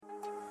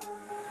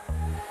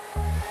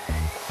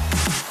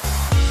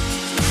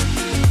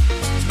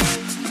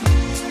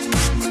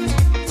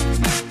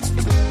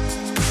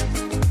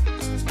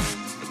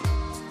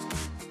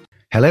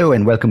Hello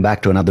and welcome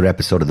back to another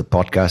episode of the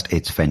podcast.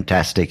 It's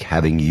fantastic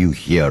having you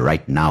here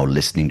right now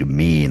listening to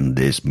me in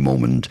this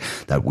moment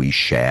that we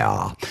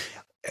share.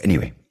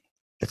 Anyway,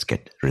 let's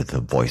get rid of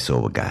the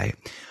voiceover guy.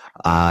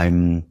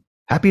 I'm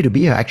happy to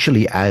be here.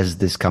 Actually, as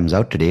this comes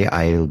out today,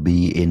 I'll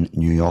be in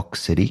New York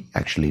City.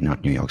 Actually,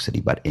 not New York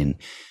City, but in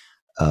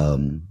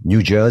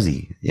New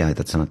Jersey. Yeah,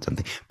 that's not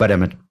something. But I'm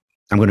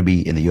going to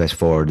be in the US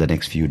for the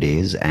next few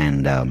days.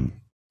 And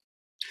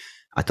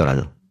I thought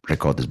I'll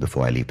record this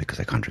before I leave because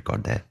I can't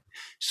record there.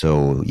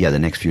 So yeah, the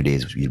next few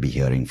days you'll be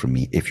hearing from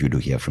me. If you do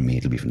hear from me,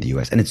 it'll be from the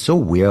US. And it's so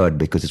weird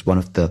because it's one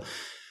of the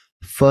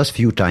first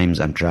few times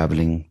I'm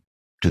traveling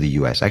to the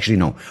US. Actually,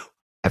 no,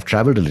 I've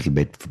traveled a little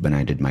bit when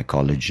I did my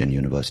college and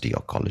university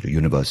or college,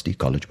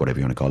 whatever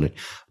you want to call it.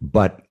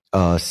 But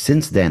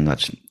since then,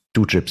 that's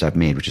two trips I've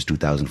made, which is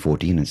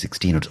 2014 and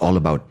 16. It's all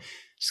about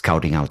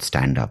scouting out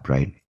stand-up,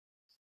 right?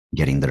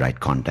 Getting the right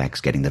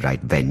contacts, getting the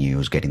right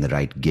venues, getting the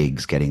right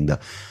gigs, getting the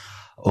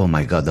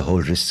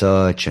whole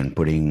research and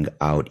putting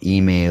out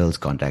emails,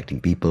 contacting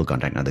people,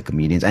 contacting other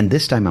comedians. And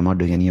this time I'm not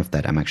doing any of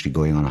that. I'm actually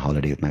going on a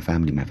holiday with my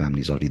family. My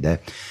family's already there.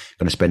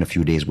 Going to spend a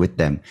few days with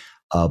them.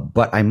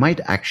 But I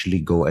might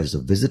actually go as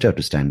a visitor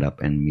to stand up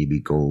and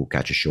maybe go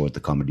catch a show at the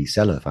Comedy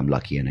Cellar if I'm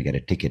lucky and I get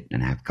a ticket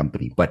and have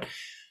company. But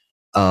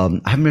I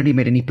haven't really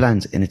made any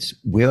plans. And it's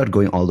weird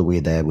going all the way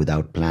there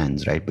without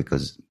plans, right?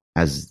 Because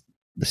as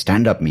the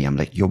stand-up me, I'm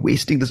like, you're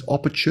wasting this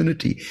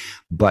opportunity.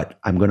 But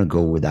I'm going to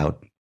go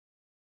without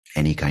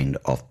any kind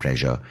of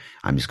pressure.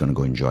 I'm just going to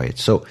go enjoy it.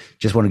 So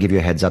just want to give you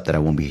a heads up that I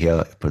won't be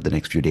here for the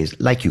next few days.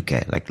 Like you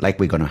care, like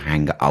we're going to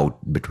hang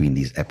out between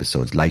these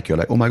episodes. Like you're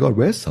like, oh my God,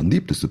 where's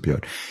Sandeep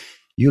disappeared?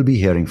 You'll be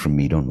hearing from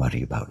me. Don't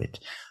worry about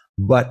it.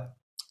 But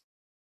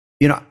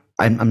you know,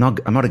 I'm not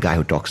a guy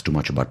who talks too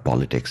much about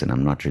politics, and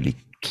I'm not really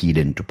keyed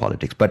into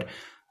politics. But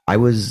I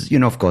was,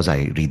 of course,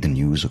 I read the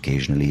news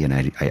occasionally, and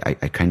I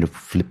kind of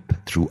flip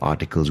through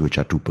articles which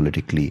are too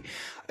politically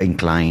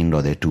inclined,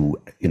 or they're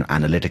too,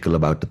 analytical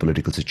about the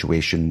political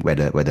situation,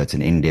 whether it's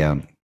in India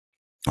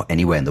or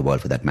anywhere in the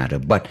world for that matter.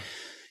 But,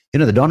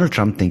 the Donald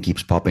Trump thing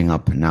keeps popping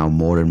up now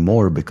more and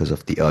more because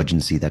of the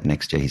urgency that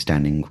next year he's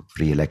standing for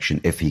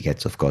re-election if he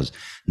gets, of course,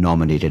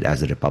 nominated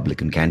as a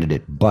Republican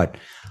candidate. But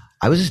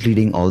I was just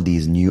reading all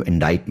these new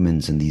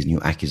indictments and these new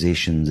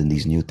accusations and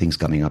these new things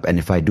coming up. And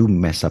if I do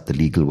mess up the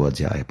legal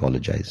words, I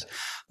apologize.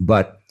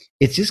 But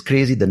it's just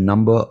crazy the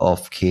number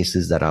of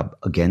cases that are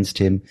against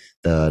him,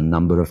 the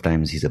number of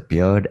times he's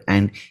appeared,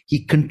 and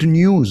he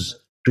continues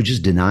to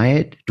just deny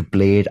it, to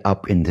play it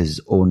up in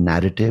his own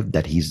narrative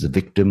that he's the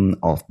victim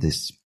of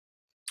this,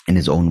 in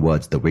his own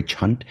words, the witch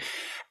hunt.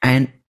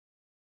 And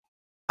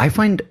I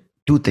find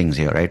two things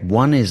here, right?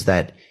 One is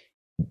that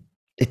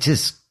it's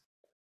just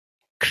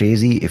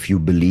crazy if you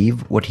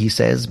believe what he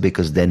says,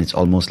 because then it's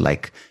almost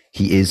like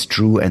he is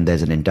true and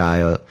there's an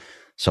entire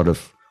sort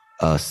of,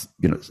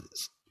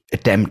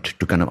 attempt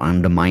to kind of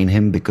undermine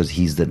him because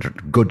he's the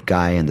good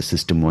guy and the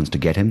system wants to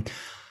get him.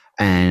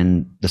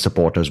 And the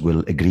supporters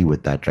will agree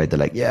with that, right? They're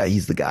like, yeah,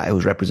 he's the guy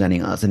who's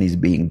representing us and he's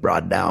being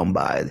brought down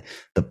by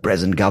the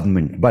present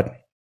government. But,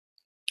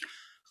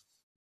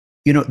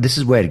 this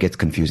is where it gets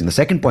confusing. The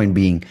second point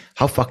being,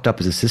 how fucked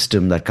up is a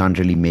system that can't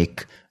really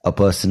make a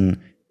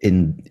person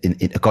in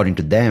according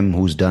to them,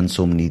 who's done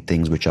so many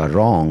things which are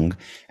wrong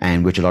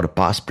and which a lot of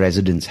past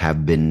presidents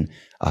have been,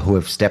 who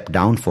have stepped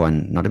down for,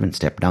 and not even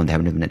stepped down, they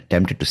haven't even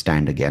attempted to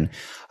stand again.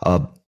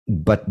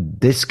 But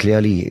this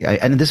clearly,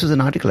 and this was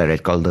an article I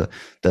read called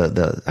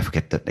the I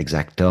forget the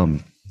exact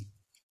term,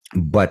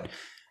 but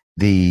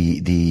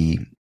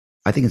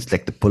I think it's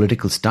like the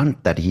political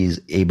stunt that he's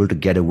able to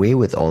get away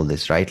with all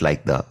this, right?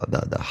 Like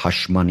the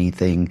hush money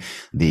thing,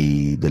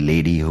 the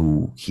lady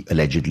who he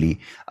allegedly,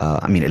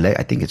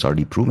 I think it's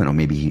already proven, or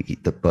maybe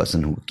the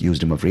person who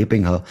accused him of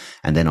raping her,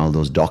 and then all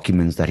those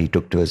documents that he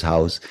took to his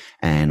house,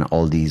 and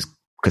all these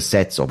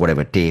cassettes or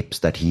whatever tapes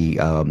that he,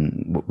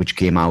 which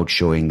came out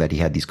showing that he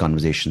had these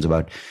conversations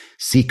about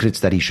secrets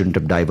that he shouldn't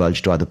have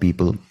divulged to other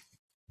people.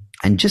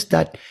 And just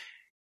that,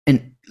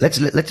 and let's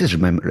just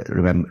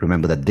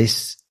remember that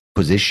this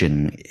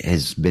position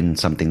has been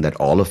something that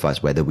all of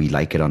us, whether we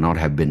like it or not,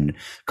 have been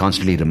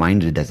constantly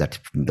reminded as that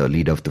the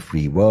leader of the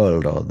free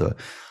world, or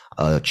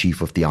the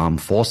chief of the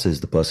armed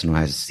forces, the person who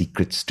has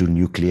secrets to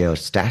nuclear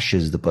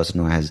stashes, the person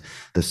who has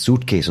the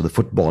suitcase or the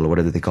football or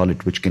whatever they call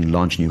it, which can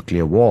launch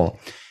nuclear war.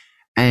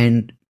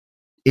 And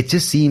it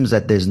just seems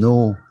that there's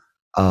no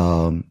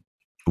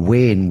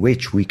way in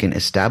which we can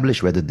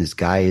establish whether this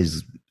guy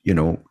is,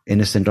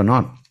 innocent or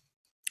not.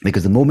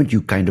 Because the moment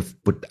you kind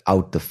of put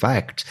out the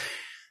facts,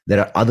 there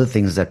are other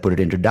things that put it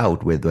into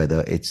doubt, with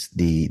whether it's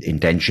the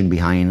intention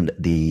behind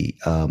the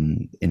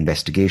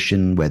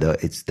investigation, whether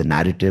it's the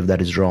narrative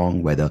that is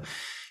wrong, whether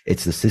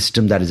it's the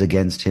system that is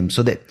against him.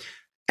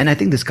 And I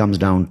think this comes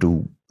down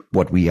to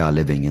what we are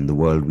living in, the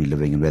world we're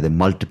living in, where there are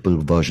multiple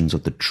versions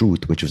of the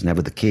truth, which was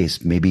never the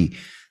case. Maybe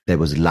there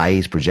was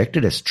lies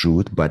projected as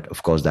truth, but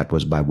of course that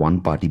was by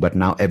one party. But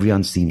now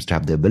everyone seems to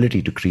have the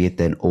ability to create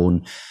their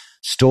own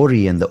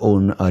story and their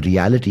own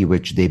reality,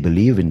 which they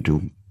believe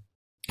into.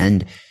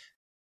 And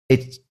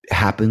it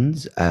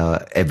happens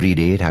every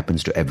day. It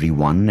happens to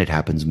everyone. It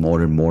happens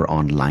more and more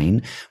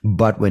online.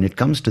 But when it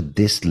comes to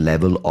this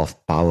level of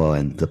power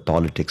and the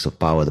politics of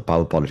power, the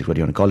power politics, what do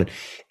you want to call it,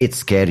 it's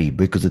scary,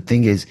 because the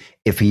thing is,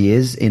 if he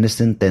is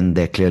innocent, then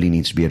there clearly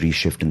needs to be a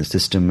reshift in the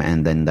system.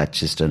 And then that's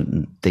just a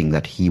thing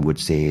that he would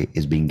say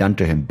is being done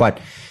to him. But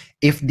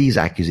if these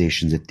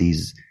accusations, if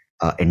these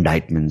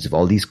indictments, if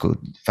all these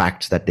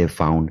facts that they've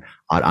found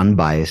are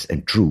unbiased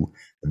and true,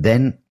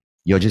 then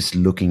you're just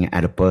looking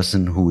at a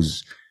person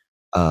who's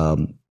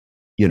a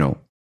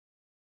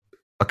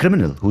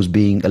criminal who's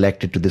being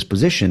elected to this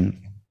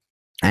position,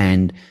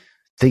 and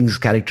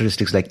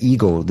characteristics like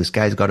ego. This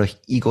guy's got an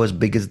ego as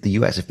big as the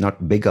US, if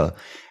not bigger.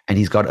 And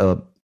he's got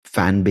a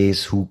fan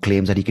base who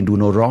claims that he can do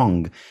no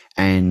wrong.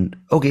 And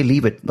okay,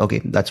 leave it.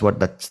 Okay, that's what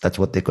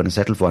they're going to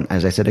settle for. And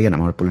as I said again, I'm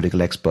not a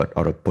political expert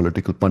or a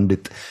political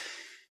pundit,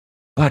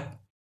 but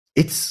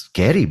it's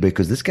scary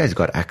because this guy's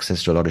got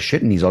access to a lot of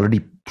shit, and he's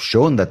already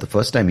shown that the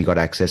first time he got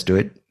access to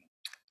it,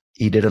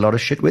 he did a lot of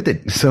shit with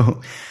it.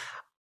 So,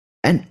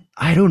 and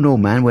I don't know,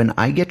 man, when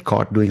I get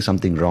caught doing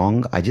something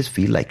wrong, I just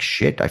feel like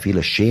shit. I feel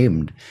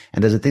ashamed.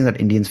 And there's a thing that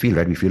Indians feel,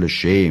 right? We feel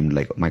ashamed.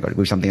 Like, oh my God, it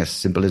could be something as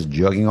simple as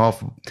jerking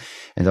off.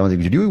 And someone's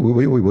like,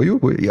 were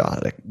you? Yeah,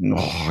 like, no,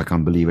 I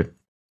can't believe it.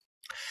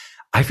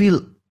 I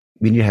feel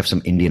we need to have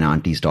some Indian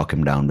aunties talk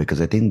him down, because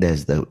I think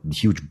there's the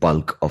huge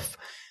bulk of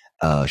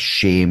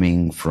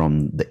shaming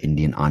from the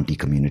Indian auntie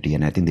community.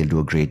 And I think they'll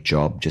do a great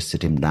job. Just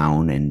sit him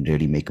down and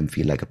really make him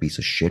feel like a piece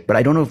of shit. But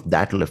I don't know if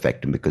that will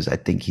affect him, because I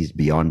think he's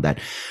beyond that.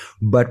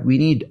 But we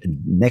need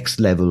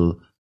next level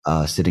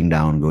sitting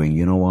down going,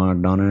 you know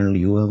what, Donald,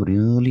 you have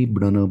really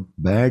done a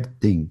bad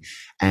thing.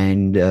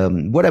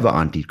 And whatever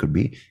auntie it could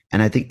be.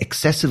 And I think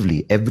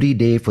excessively every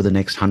day for the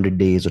next 100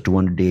 days or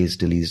 200 days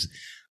till he's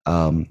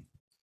going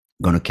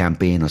to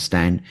campaign or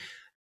stand,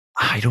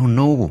 I don't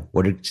know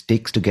what it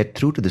takes to get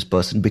through to this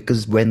person,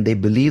 because when they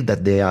believe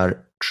that they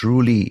are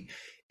truly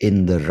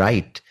in the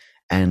right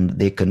and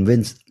they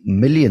convince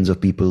millions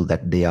of people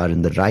that they are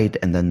in the right,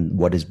 and then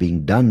what is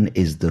being done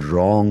is the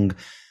wrong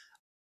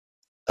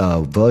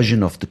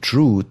version of the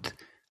truth,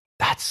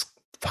 that's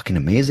fucking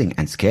amazing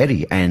and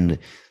scary. And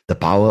the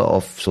power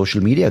of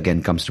social media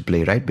again comes to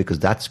play, right? Because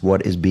that's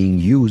what is being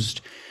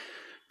used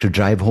to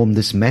drive home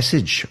this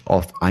message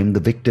of I'm the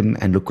victim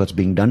and look what's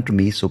being done to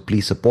me. So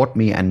please support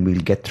me and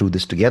we'll get through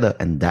this together.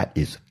 And that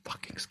is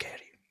fucking scary.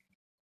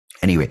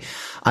 Anyway,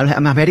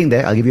 I'm heading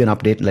there. I'll give you an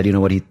update and let you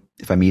know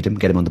if I meet him,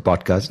 get him on the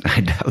podcast.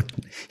 I doubt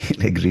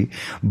he'll agree.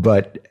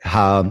 But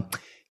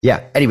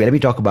yeah, anyway, let me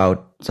talk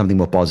about something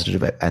more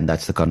positive, and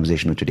that's the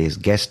conversation with today's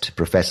guest,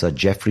 Professor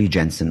Jeffrey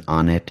Jenson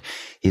Arnett.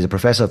 He's a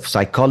professor of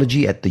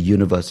psychology at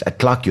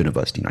Clark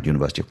University, not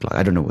University of Clark.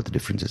 I don't know what the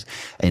difference is.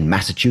 In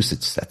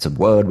Massachusetts. That's a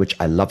word which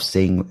I love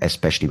saying,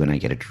 especially when I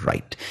get it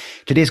right.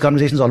 Today's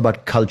conversation is all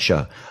about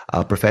culture.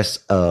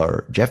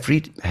 Professor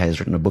Jeffrey has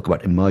written a book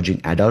about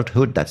emerging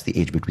adulthood. That's the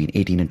age between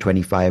 18 and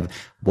 25,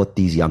 what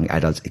these young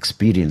adults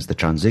experience, the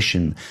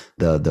transition,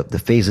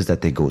 the phases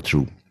that they go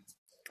through.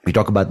 We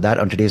talk about that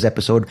on today's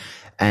episode.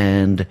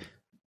 And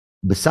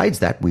besides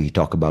that, we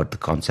talk about the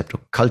concept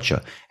of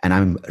culture. And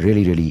I'm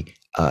really, really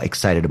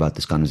excited about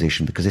this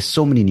conversation because there's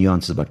so many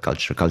nuances about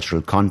culture,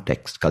 cultural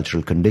context,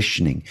 cultural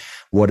conditioning.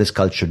 What does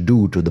culture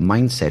do to the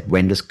mindset?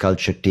 When does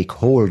culture take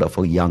hold of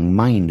a young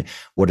mind?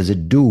 What does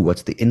it do?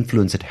 What's the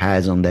influence it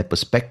has on their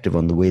perspective,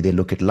 on the way they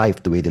look at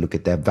life, the way they look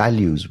at their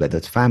values, whether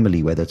it's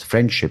family, whether it's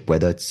friendship,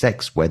 whether it's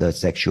sex, whether it's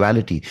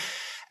sexuality.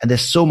 And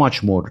there's so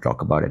much more to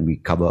talk about, and we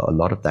cover a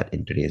lot of that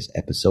in today's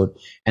episode.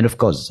 And of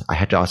course, I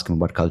had to ask him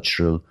about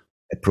cultural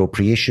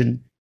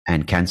appropriation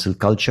and cancel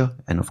culture.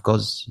 And of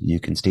course, you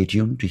can stay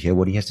tuned to hear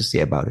what he has to say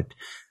about it.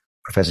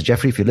 Professor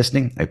Jeffrey, if you're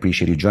listening, I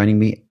appreciate you joining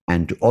me.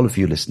 And to all of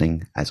you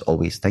listening, as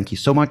always, thank you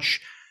so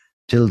much.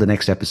 Till the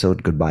next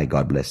episode, goodbye.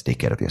 God bless. Take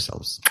care of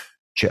yourselves.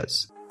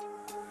 Cheers.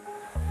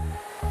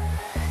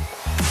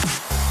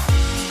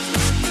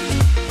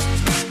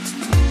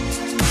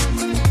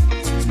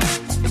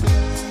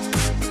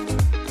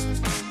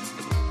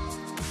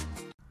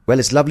 Well,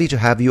 it's lovely to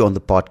have you on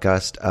the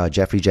podcast,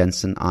 Jeffrey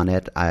Jenson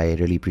Arnett. I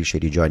really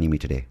appreciate you joining me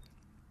today.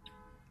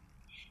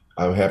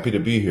 I'm happy to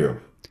be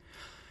here.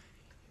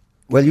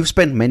 Well, you've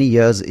spent many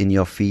years in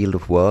your field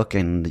of work,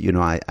 and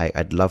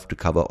I'd love to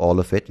cover all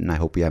of it, and I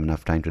hope we have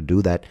enough time to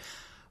do that.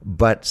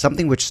 But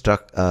something which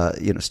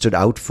stood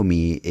out for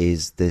me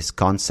is this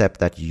concept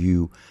that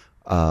you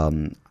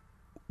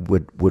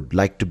would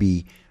like to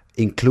be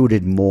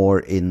included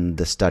more in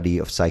the study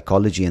of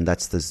psychology, and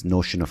that's this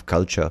notion of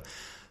culture.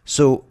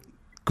 So,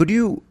 could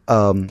you,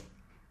 I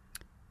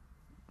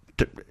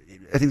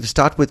think to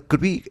start with,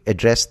 could we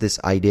address this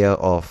idea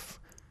of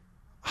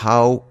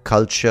how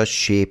culture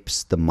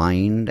shapes the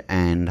mind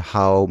and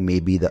how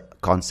maybe the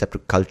concept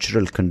of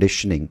cultural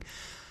conditioning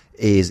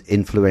is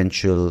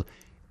influential,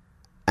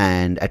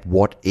 and at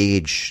what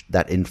age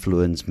that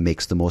influence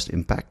makes the most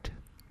impact?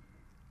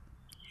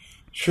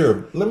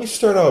 Sure. Let me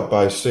start out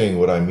by saying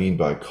what I mean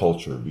by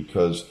culture,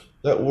 because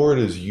that word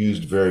is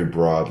used very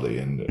broadly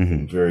and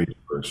in very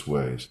diverse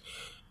ways.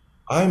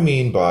 I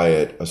mean by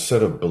it a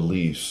set of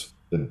beliefs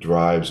that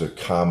drives a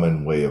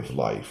common way of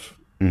life.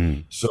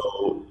 Mm.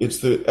 So it's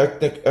the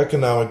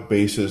economic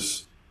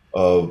basis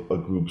of a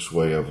group's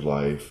way of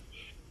life.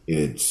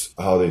 It's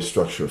how they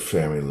structure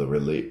family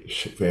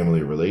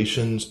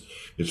relations.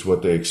 It's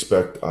what they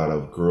expect out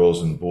of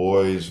girls and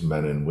boys,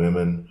 men and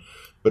women.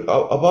 But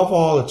above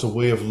all, it's a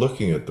way of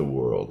looking at the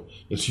world.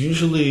 It's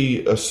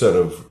usually a set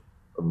of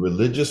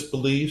religious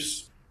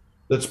beliefs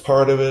that's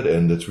part of it,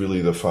 and that's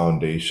really the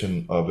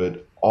foundation of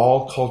it.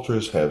 All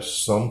cultures have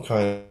some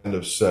kind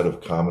of set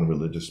of common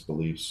religious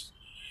beliefs,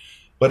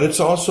 but it's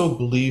also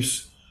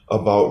beliefs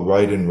about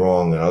right and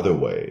wrong in other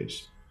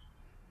ways.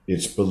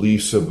 It's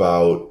beliefs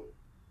about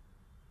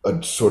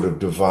a sort of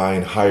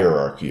divine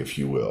hierarchy, if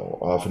you will.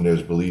 Often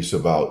there's beliefs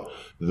about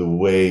the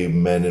way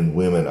men and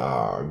women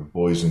are,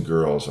 boys and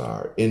girls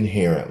are,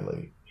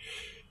 inherently.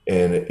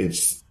 And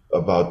it's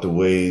about the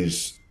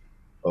ways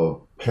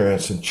of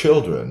parents and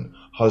children,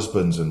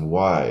 husbands and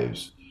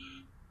wives,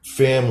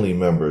 family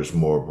members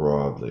more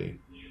broadly.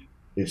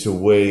 It's a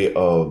way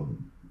of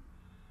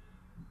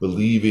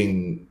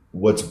believing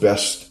what's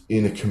best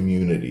in a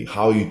community,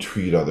 how you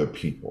treat other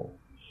people,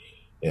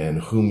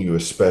 and whom you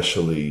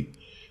especially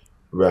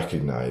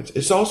recognize.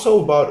 It's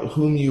also about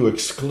whom you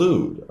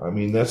exclude. I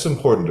mean, that's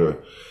important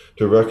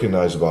to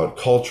recognize about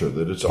culture,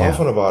 that it's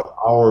often about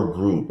our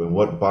group and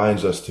what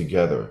binds us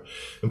together.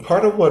 And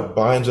part of what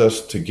binds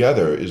us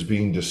together is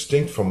being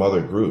distinct from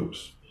other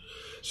groups.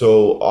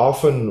 So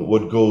often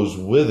what goes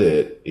with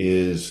it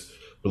is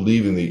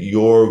believing that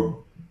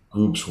your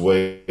group's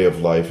way of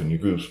life and your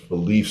group's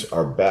beliefs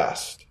are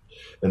best.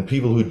 And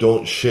people who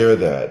don't share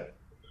that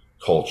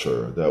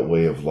culture, that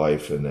way of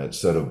life, and that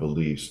set of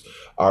beliefs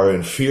are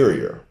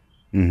inferior.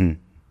 Mm-hmm.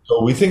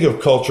 So we think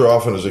of culture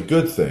often as a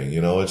good thing.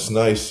 You know, it's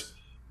nice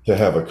to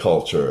have a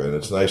culture, and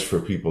it's nice for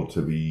people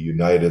to be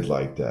united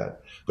like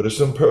that. But it's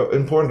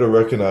important to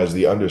recognize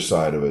the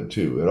underside of it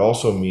too. It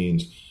also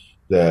means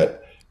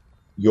that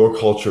your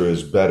culture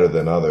is better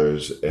than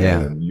others,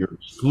 and you're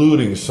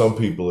excluding some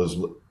people as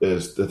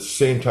at the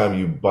same time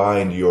you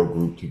bind your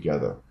group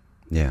together.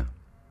 Yeah.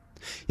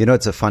 You know,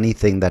 it's a funny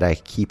thing that I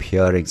keep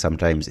hearing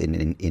sometimes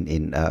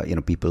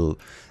in people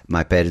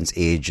my parents'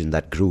 age in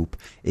that group,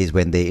 is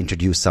when they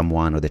introduce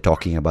someone or they're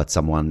talking about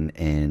someone,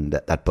 and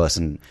that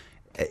person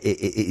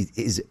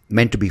is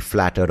meant to be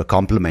flattered or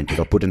complimented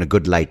or put in a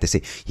good light. They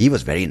say, he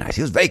was very nice,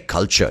 he was very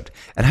cultured.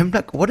 And I'm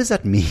like, what does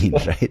that mean,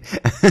 right?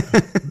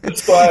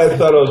 That's why I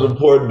thought it was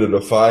important to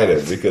define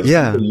it, because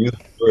people use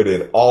the word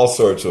in all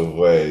sorts of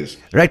ways.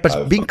 Right,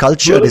 but being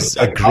cultured is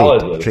a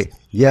great trait.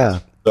 Yeah.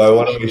 So I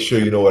want to make sure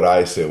you know what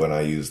I say when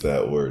I use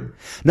that word.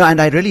 No,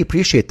 and I really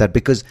appreciate that,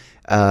 because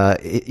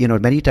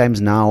many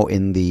times now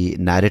in the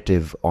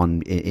narrative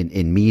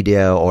in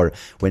media, or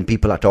when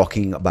people are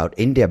talking about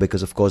India,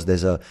 because of course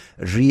there's a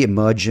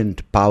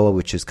re-emergent power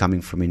which is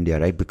coming from India,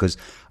 right? Because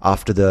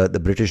after the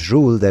British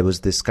rule, there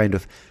was this kind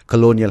of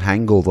colonial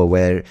hangover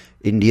where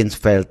Indians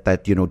felt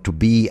that, to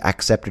be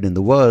accepted in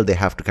the world, they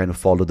have to kind of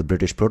follow the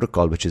British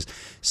protocol, which is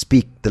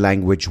speak the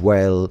language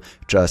well,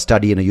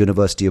 study in a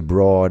university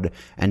abroad,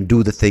 and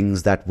do the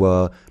things that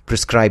were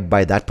prescribed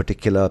by that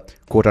particular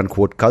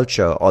quote-unquote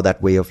culture or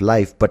that way of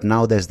life. But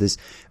now there's this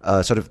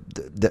sort of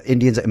the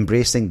Indians are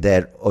embracing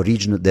their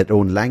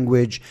own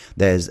language.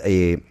 There's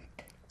a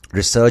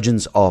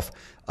resurgence of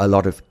a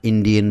lot of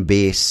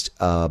Indian-based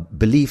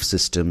belief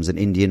systems and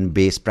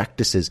Indian-based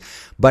practices.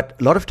 But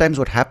a lot of times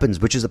what happens,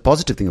 which is a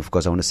positive thing, of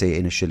course, I want to say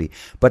initially,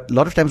 but a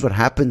lot of times what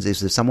happens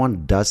is if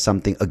someone does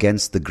something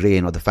against the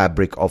grain or the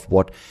fabric of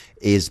what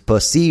is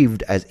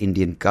perceived as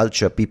Indian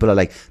culture, people are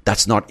like,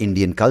 that's not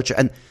Indian culture.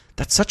 And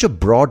that's such a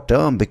broad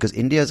term, because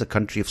India is a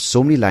country of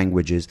so many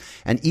languages,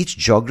 and each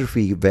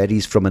geography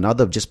varies from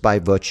another just by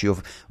virtue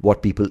of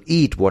what people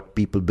eat, what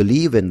people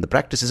believe in, the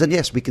practices. And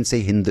yes, we can say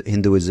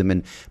Hinduism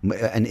and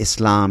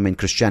Islam and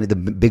Christianity, the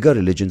bigger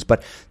religions,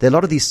 but there are a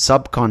lot of these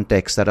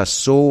sub-contexts that are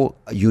so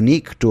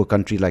unique to a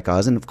country like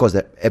ours. And of course,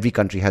 that every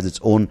country has its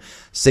own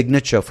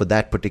signature for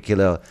that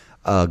particular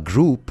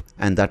group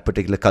and that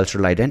particular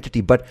cultural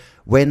identity. But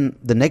when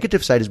the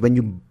negative side is when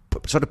you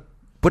sort of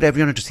put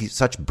everyone into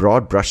such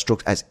broad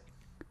brushstrokes as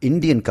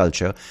Indian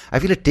culture, I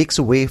feel it takes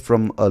away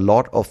from a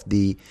lot of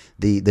the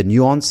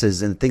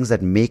nuances and things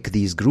that make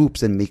these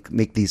groups and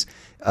make these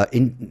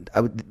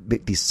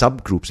these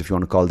subgroups, if you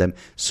want to call them,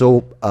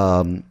 so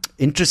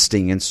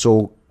interesting and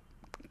so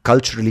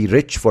culturally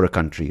rich for a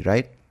country,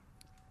 right?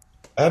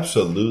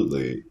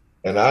 Absolutely.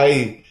 And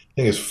I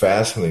think it's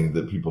fascinating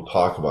that people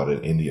talk about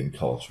an Indian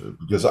culture,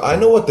 because I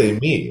know what they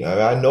mean.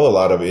 I know a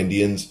lot of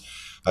Indians.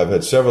 I've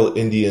had several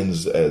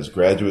Indians as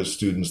graduate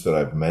students that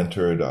I've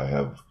mentored. I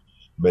have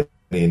many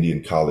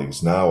Indian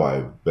colleagues now.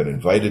 I've been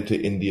invited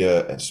to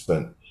India and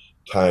spent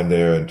time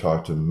there and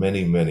talked to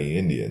many, many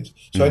Indians.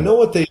 So I know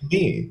what they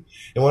mean.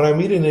 And when I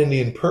meet an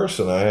Indian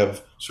person, I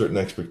have certain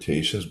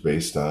expectations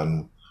based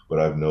on what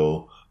I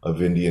know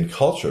of Indian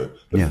culture.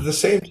 But at the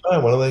same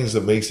time, one of the things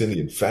that makes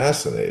India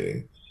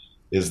fascinating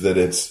is that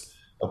it's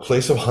a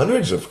place of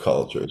hundreds of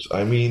cultures.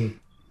 I mean,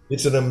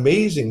 it's an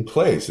amazing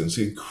place. It's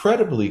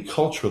incredibly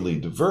culturally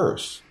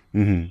diverse.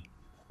 Mm-hmm.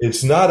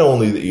 It's not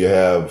only that you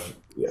have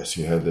yes,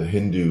 you have the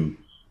Hindu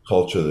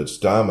culture that's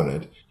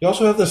dominant. You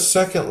also have the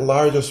second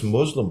largest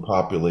Muslim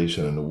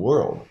population in the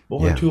world,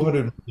 over Yeah.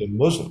 200 million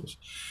Muslims.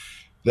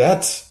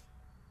 That's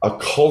a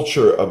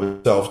culture of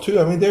itself too.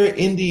 I mean, they're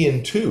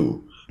Indian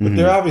too, but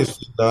they're Hmm.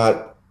 obviously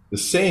not the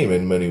same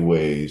in many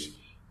ways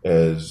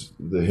as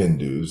the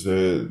Hindus.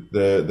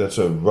 That's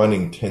a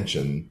running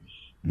tension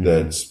Hmm.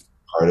 that's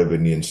part of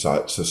Indian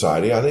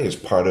society. I think it's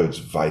part of its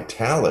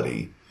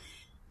vitality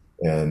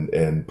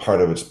and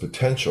part of its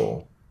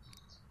potential.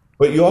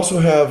 But you also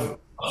have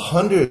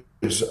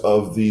hundreds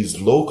of these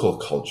local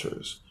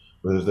cultures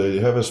where they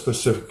have a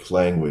specific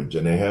language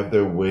and they have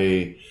their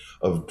way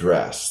of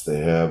dress. They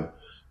have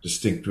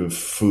distinctive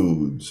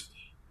foods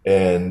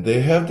and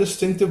they have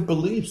distinctive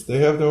beliefs. They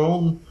have their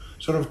own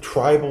sort of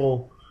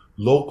tribal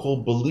local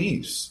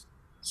beliefs.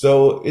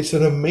 So it's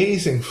an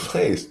amazing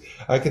place.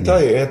 I can Yeah.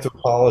 tell you,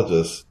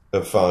 anthropologists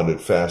have found it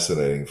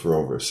fascinating for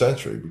over a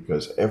century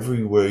because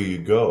everywhere you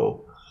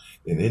go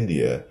in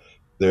India,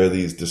 there are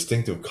these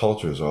distinctive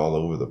cultures all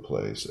over the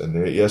place.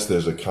 And yes,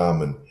 there's a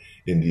common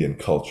Indian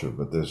culture,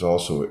 but there's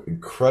also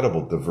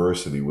incredible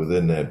diversity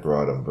within that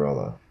broad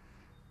umbrella.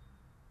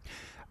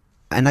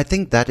 And I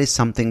think that is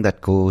something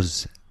that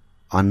goes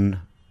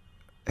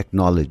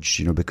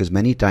unacknowledged, because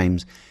many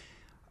times,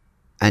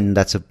 and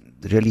that's a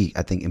really,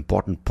 I think,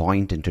 important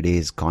point in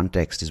today's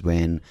context is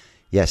when,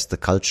 yes, the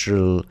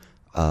cultural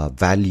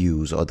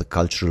values or the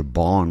cultural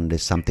bond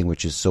is something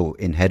which is so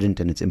inherent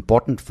and it's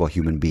important for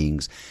human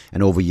beings.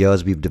 And over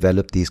years, we've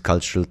developed these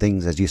cultural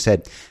things, as you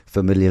said,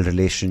 familial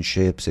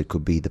relationships. It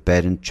could be the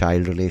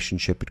parent-child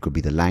relationship. It could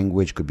be the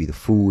language. It could be the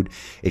food.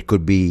 It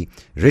could be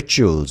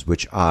rituals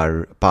which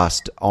are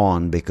passed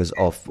on because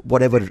of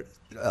whatever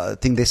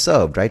thing they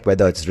served, right?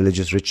 Whether it's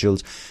religious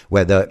rituals,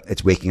 whether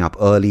it's waking up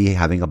early,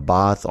 having a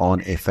bath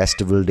on a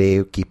festival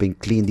day, keeping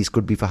clean. These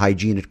could be for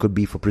hygiene. It could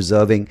be for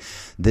preserving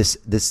this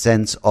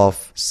sense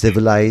of a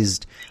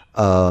civilized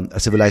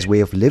way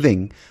of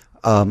living.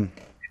 And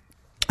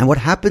what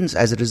happens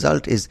as a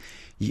result is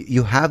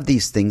you have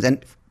these things,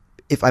 and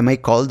if I may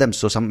call them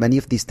so, many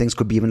of these things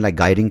could be even like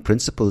guiding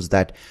principles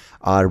that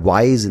are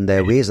wise in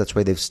their ways. That's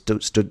why they've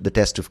stood the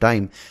test of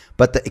time.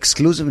 But the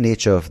exclusive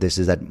nature of this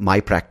is that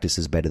my practice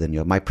is better than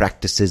yours. My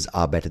practices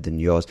are better than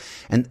yours.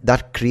 And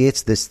that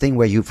creates this thing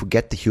where you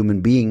forget the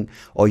human being,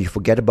 or you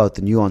forget about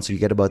the nuance, or you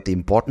forget about the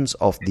importance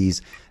of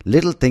these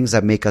little things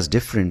that make us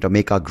different or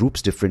make our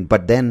groups different.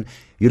 But then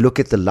you look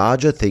at the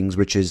larger things,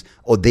 which is,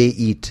 oh, they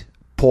eat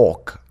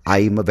pork,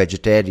 I'm a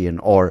vegetarian,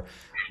 or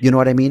you know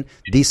what I mean?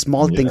 These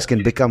small Yeah. things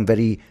can become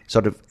very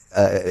sort of,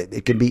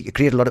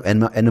 create a lot of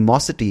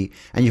animosity,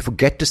 and you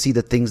forget to see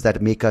the things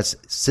that make us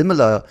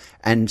similar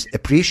and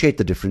appreciate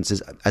the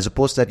differences, as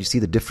opposed to that you see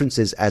the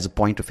differences as a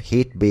point of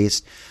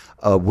hate-based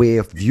way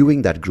of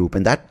viewing that group.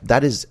 And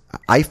that is,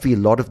 I feel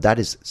a lot of that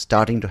is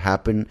starting to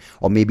happen,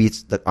 or maybe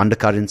it's the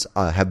undercurrents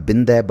have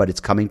been there, but it's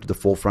coming to the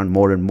forefront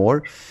more and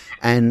more.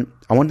 And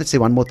I wanted to say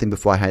one more thing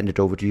before I hand it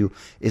over to you,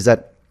 is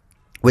that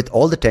with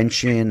all the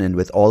tension and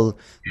with all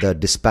the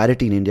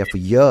disparity in India for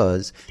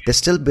years, there's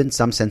still been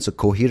some sense of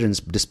coherence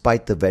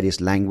despite the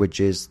various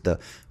languages, the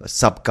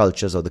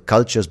subcultures or the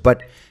cultures.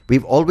 But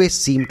we've always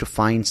seemed to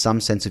find some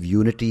sense of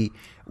unity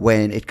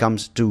when it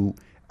comes to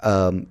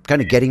kind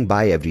of getting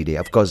by every day.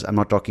 Of course, I'm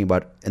not talking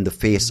about in the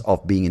face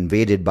of being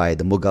invaded by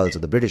the Mughals or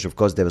the British. Of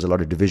course, there was a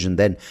lot of division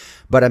then.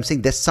 But I'm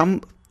saying there's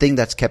something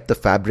that's kept the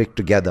fabric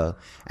together.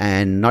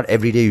 And not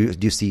every day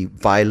do you see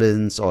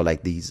violence or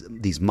like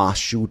these mass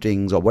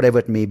shootings or whatever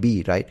it may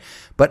be, right?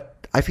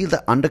 But I feel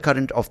the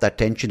undercurrent of that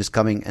tension is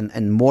coming,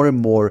 and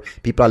more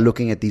people are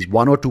looking at these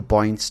one or 2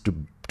 points to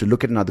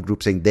look at another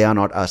group saying they are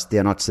not us, they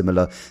are not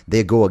similar,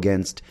 they go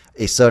against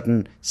a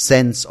certain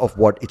sense of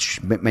what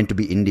it's meant to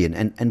be Indian.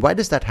 And why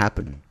does that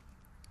happen?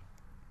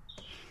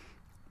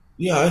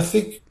 Yeah, I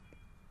think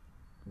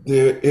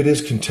it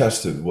is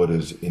contested what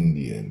is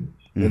Indian.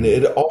 And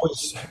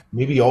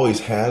Mm-hmm. it always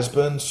has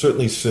been,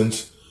 certainly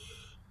since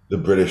the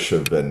British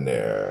have been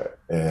there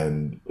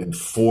and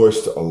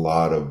enforced a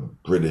lot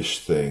of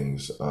British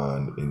things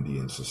on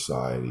Indian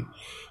society.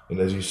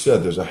 And as you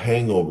said, there's a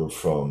hangover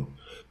from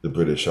the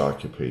British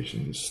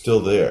occupation. It's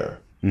still there.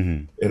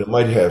 Mm-hmm. And it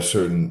might have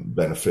certain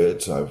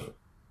benefits. I've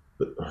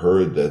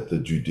heard that the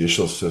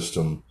judicial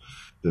system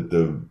that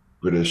the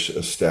British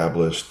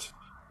established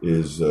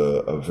is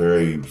a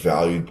very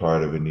valued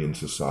part of Indian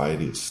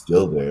society. It's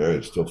still there.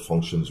 It still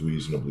functions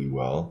reasonably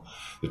well.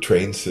 The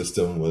train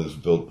system was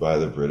built by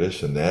the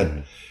British, and that Mm-hmm.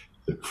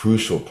 is a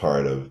crucial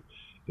part of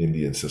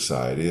Indian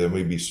society. There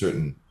may be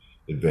certain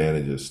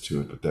advantages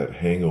to it, but that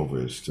hangover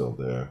is still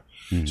there.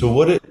 So Mm-hmm.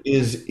 what it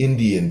is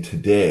Indian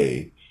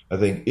today, I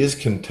think, is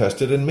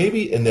contested and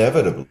maybe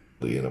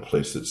inevitably in a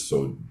place that's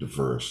so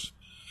diverse.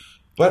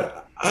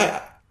 But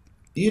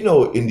you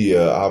know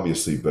India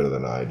obviously better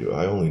than I do.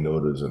 I only know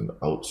it as an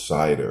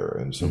outsider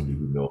and somebody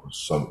Mm-hmm. who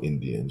knows some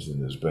Indians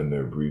and has been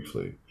there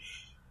briefly.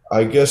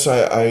 I guess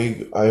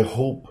I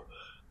hope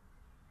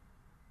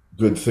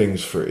good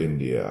things for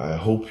India. I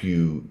hope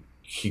you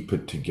keep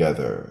it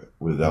together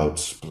without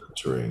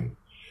splintering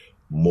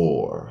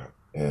more.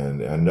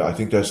 And I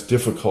think that's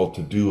difficult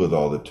to do with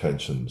all the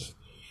tensions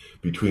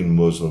between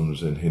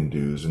Muslims and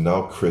Hindus, and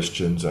now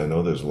Christians. I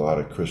know there's a lot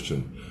of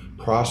Christian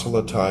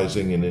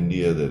proselytizing in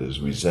India that is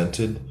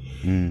resented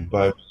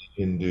by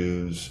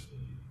Hindus.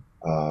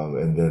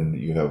 And then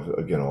you have,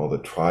 again, all the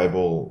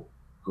tribal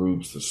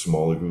groups, the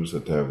smaller groups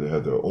that they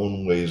have their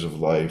own ways of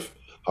life.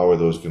 How are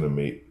those going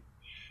to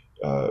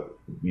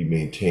be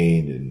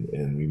maintained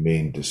and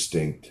remain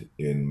distinct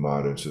in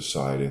modern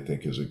society, I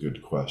think is a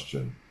good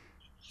question.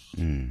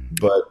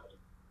 But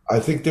I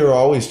think there are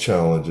always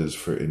challenges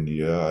for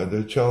India.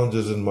 There are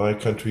challenges in my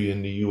country,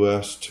 in the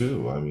U.S.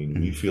 too. I mean,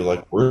 we feel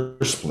like we're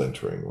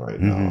splintering right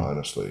now,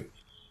 honestly.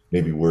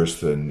 Maybe worse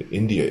than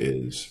India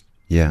is.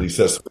 Yeah. At least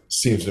that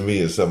seems to me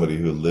as somebody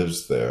who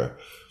lives there.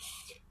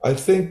 I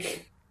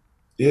think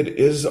it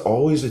is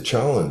always a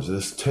challenge,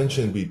 this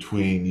tension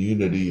between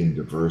unity and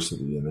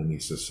diversity in any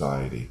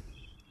society.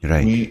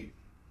 Right.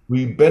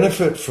 We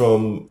benefit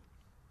from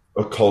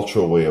a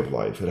cultural way of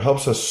life. It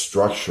helps us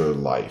structure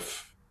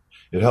life.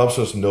 It helps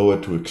us know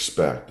what to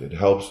expect. It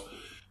helps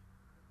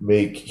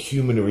make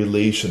human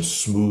relations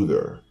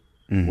smoother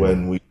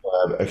when we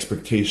have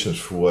expectations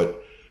for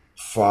what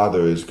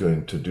father is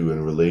going to do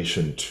in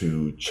relation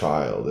to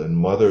child and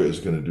mother is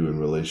going to do in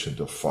relation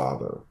to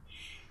father.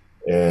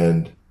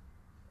 And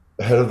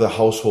head of the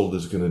household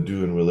is going to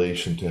do in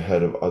relation to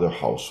head of other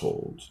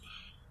households.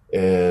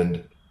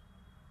 And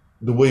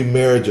the way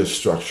marriage is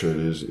structured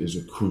is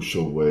a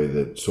crucial way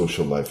that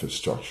social life is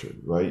structured,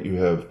 right? You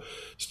have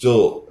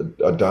still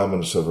a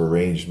dominance of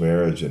arranged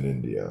marriage in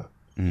India.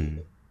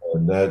 And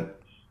that,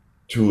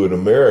 to an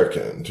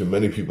American, to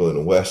many people in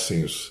the West,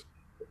 seems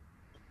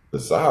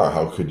bizarre.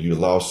 How could you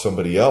allow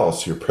somebody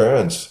else, your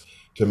parents,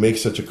 to make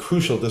such a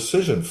crucial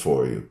decision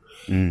for you?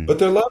 But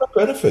there are a lot of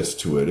benefits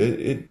to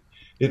it.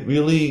 It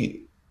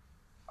really,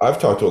 I've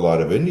talked to a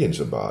lot of Indians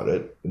about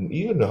it, and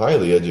even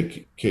highly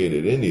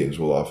educated Indians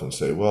will often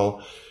say,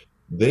 well,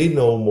 they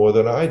know more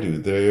than I do.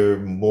 They're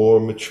more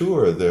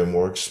mature. They're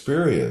more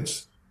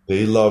experienced.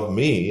 They love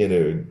me and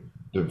they're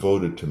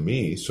devoted to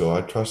me, so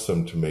I trust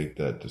them to make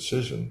that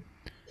decision.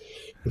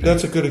 But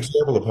that's a good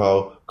example of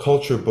how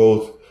culture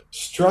both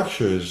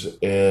structures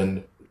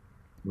and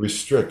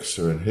restricts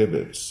or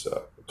inhibits.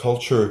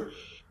 Culture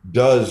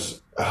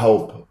does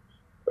help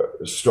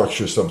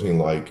structure something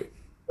like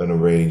an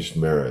arranged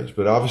marriage,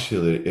 but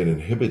obviously it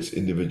inhibits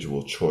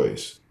individual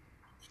choice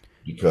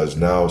because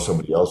now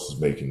somebody else is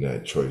making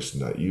that choice,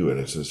 not you, and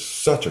it's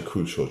such a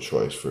crucial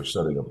choice for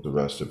setting up the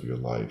rest of your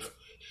life.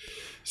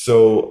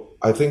 So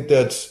I think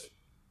that's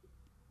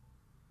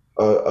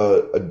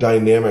a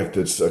dynamic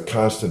that's a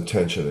constant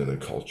tension in a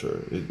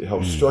culture. It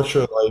helps structure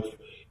life,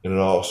 and it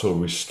also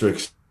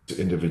restricts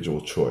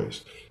individual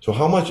choice. So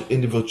how much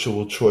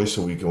individual choice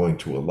are we going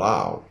to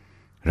allow?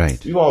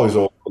 Right. We've always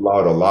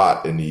allowed a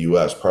lot in the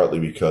U.S., partly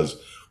because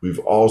we've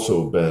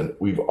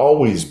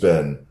always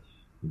been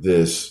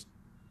this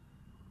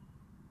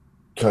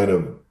kind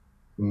of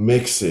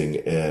mixing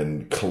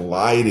and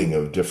colliding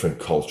of different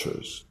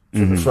cultures.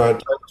 From the time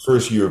the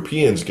first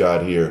Europeans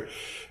got here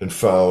and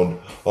found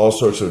all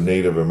sorts of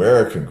Native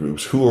American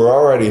groups who were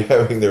already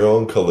having their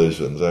own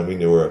collisions. I mean,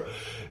 there were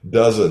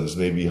dozens,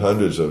 maybe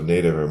hundreds of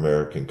Native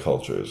American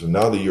cultures. And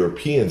now the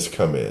Europeans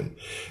come in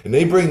and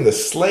they bring the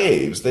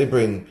slaves, they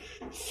bring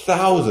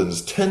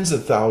thousands, tens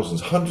of thousands,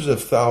 hundreds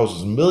of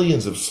thousands,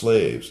 millions of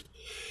slaves.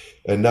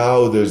 And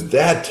now there's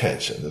that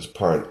tension as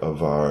part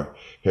of our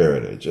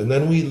heritage. And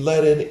then we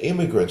let in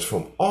immigrants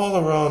from all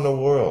around the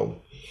world.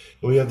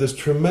 And we have this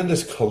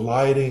tremendous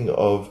colliding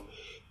of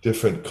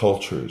different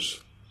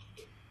cultures.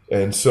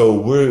 And so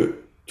we're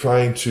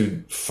trying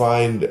to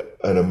find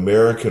an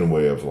American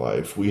way of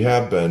life. We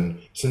have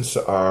been, since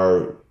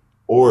our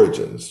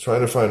origins,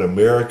 trying to find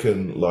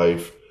American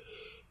life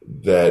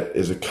that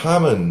is a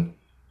common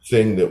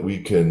thing that we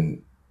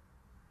can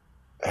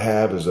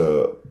have as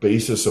a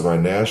basis of our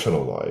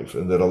national life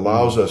and that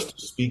allows us to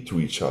speak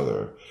to each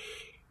other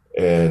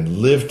and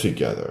live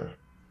together,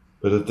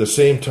 but at the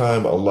same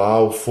time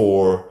allow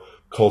for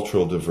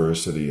cultural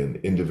diversity and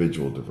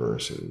individual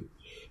diversity.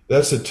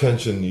 That's a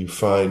tension you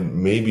find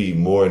maybe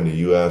more in the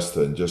U.S.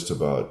 than just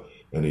about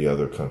any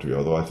other country,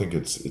 although I think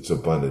it's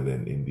abundant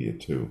in India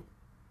too.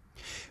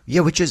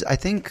 Yeah, which is, I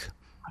think,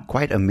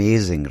 quite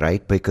amazing,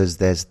 right? Because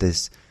there's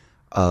this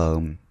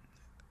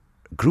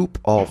group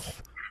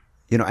of,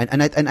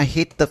 and I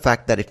hate the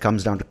fact that it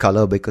comes down to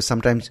color, because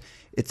sometimes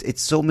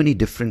it's so many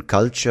different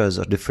cultures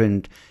or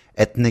different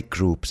ethnic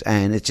groups,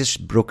 and it's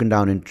just broken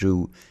down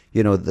into,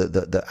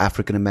 the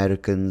African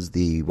Americans,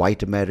 the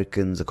white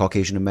Americans, the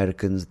Caucasian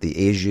Americans, the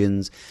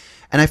Asians.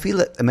 And I feel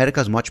that America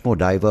is much more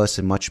diverse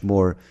and much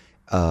more,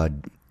 got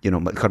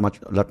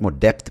a lot more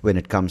depth when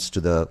it comes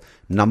to the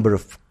number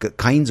of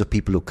kinds of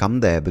people who come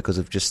there because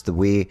of just the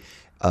way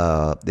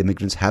the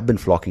immigrants have been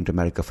flocking to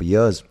America for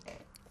years.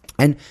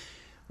 And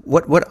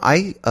what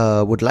I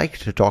would like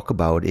to talk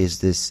about is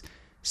this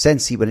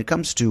sense, when it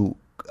comes to,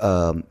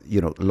 a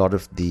lot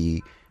of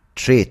the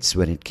traits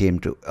when it came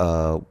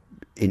to,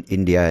 in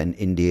India and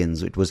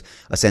Indians, it was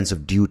a sense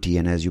of duty.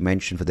 And as you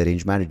mentioned, for the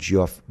arranged marriage,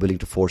 you are willing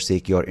to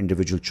forsake your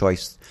individual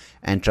choice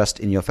and trust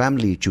in your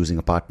family choosing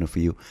a partner for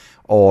you.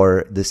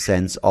 Or this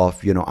sense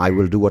of, I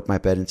will do what my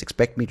parents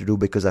expect me to do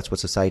because that's what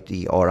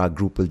society or our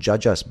group will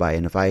judge us by.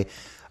 And if I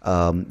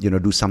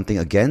do something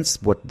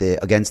against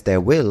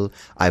their will,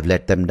 I've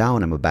let them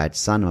down. I'm a bad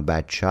son, I'm a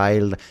bad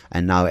child,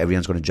 and now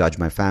everyone's going to judge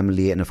my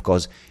family. And of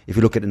course, if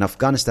you look at in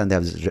Afghanistan, they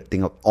have this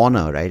thing of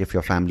honor, right? If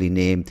your family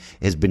name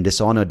has been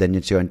dishonored, then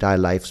it's your entire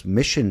life's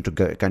mission to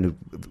kind of,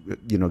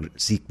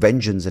 seek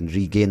vengeance and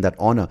regain that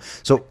honor.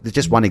 So it's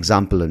just one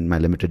example in my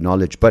limited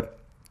knowledge. But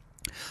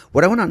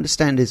what I want to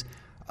understand is,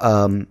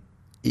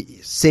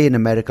 say in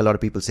America, a lot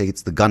of people say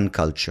it's the gun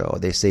culture, or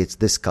they say it's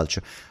this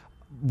culture.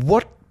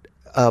 What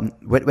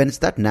when it's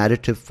that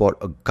narrative for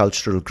a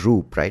cultural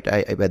group, right?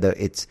 Whether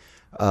it's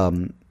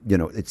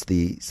it's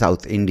the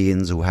South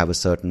Indians who have a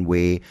certain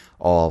way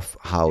of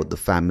how the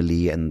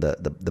family and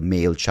the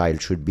male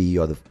child should be,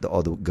 or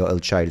the girl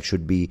child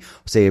should be,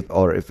 say,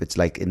 or if it's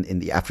like in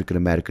the African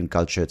American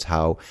culture, it's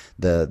how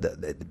there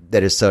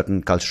is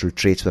certain cultural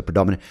traits that are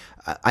predominant.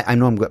 I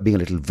know I'm being a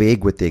little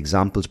vague with the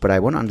examples, but I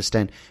want to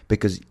understand,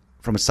 because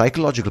from a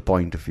psychological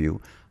point of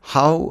view,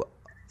 how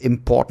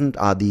important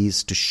are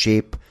these to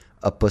shape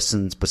a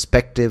person's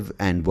perspective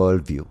and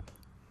worldview?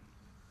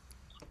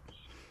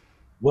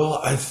 Well,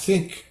 I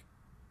think,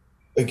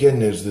 again,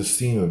 there's this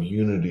theme of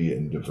unity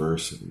and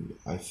diversity.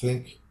 I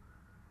think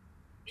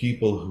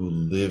people who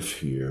live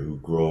here, who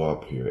grow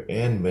up here,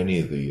 and many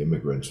of the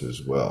immigrants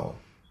as well,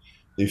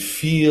 they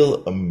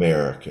feel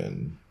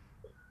American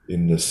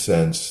in the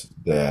sense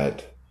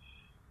that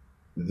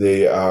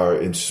they are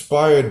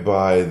inspired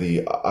by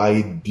the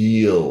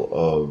ideal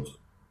of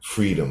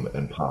freedom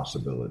and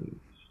possibility.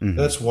 Mm-hmm.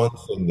 That's one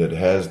thing that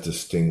has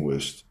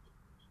distinguished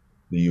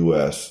the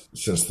U.S.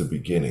 since the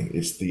beginning.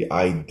 It's the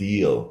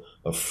ideal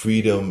of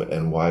freedom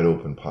and wide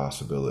open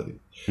possibility.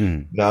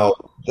 Mm. Now,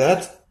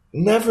 that's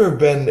never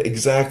been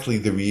exactly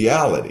the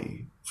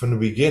reality from the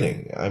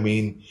beginning. I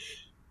mean,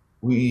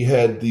 we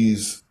had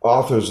these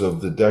authors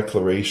of the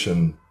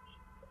Declaration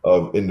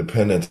of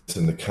Independence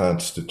and the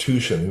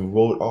Constitution who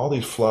wrote all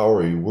these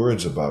flowery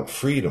words about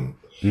freedom.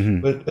 Mm-hmm.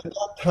 But at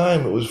that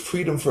time, it was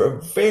freedom for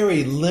a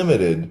very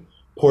limited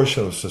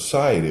portion of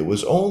society. It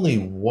was only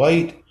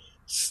white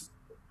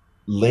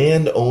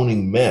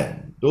land-owning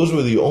men. Those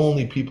were the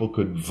only people who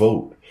could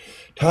vote.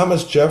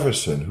 Thomas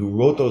Jefferson, who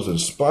wrote those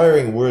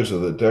inspiring words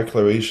of the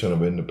Declaration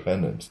of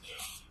Independence,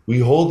 we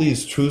hold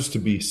these truths to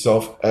be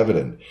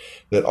self-evident,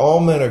 that all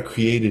men are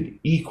created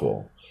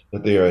equal,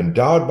 that they are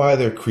endowed by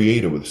their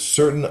Creator with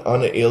certain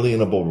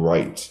unalienable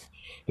rights,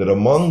 that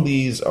among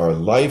these are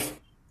life,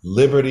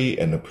 liberty,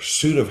 and the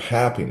pursuit of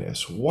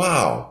happiness.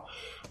 Wow,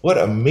 what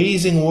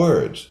amazing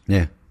words.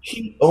 Yeah.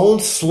 He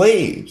owned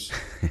slaves.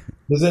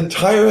 His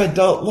entire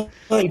adult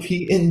life,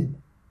 he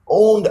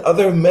owned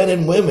other men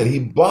and women. He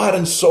bought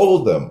and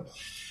sold them.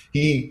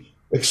 He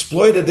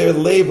exploited their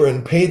labor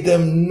and paid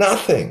them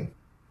nothing.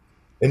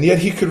 And yet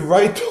he could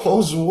write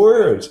those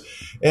words.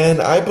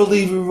 And I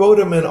believe he wrote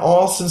them in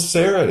all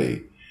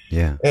sincerity.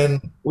 Yeah.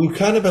 And we've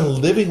kind of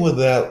been living with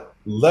that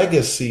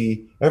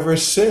legacy ever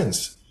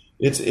since.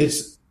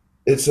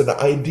 It's an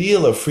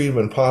ideal of freedom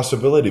and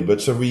possibility, but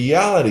it's a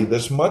reality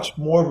that's much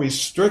more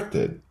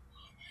restricted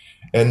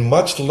and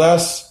much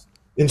less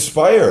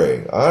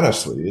inspiring,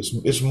 honestly.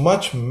 It's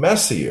much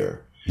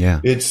messier.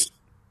 Yeah. It's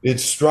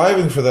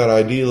striving for that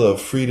ideal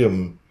of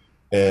freedom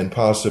and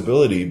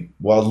possibility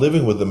while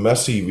living with the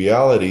messy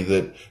reality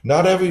that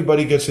not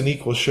everybody gets an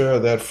equal share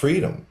of that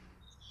freedom.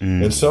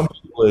 Mm. And some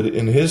people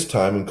in his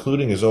time,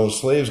 including his own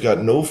slaves, got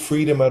no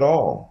freedom at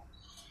all.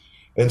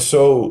 And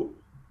so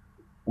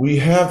we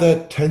have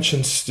that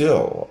tension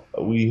still.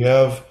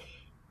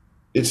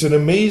 It's an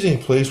amazing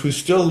place. We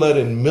still let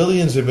in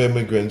millions of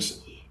immigrants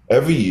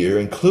every year,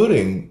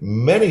 including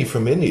many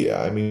from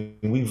India. I mean,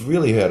 we've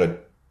really had a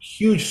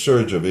huge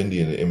surge of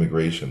Indian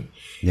immigration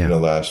in the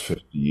last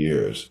 50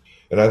 years.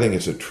 And I think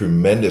it's a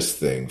tremendous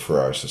thing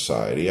for our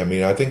society. I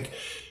mean, I think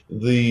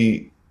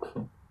the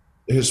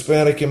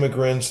Hispanic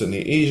immigrants and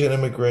the Asian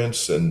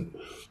immigrants and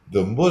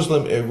the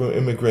Muslim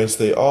immigrants,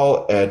 they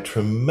all add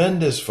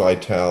tremendous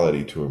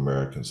vitality to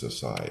American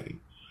society.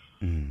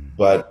 Mm.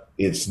 But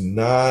it's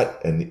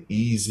not an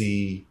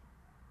easy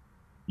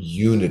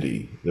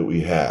unity that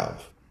we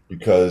have.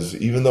 Because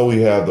even though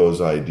we have those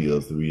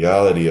ideals, the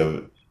reality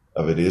of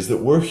it is that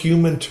we're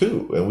human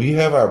too, and we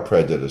have our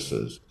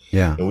prejudices.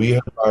 Yeah. And we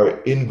have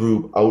our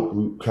in-group,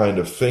 out-group kind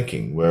of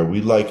thinking where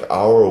we like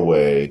our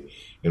way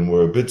and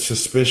we're a bit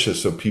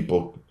suspicious of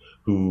people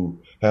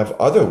who have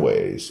other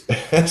ways,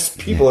 as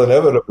people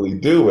inevitably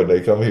do when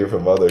they come here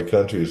from other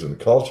countries and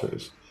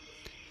cultures.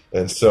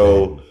 And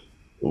so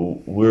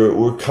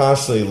we're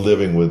constantly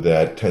living with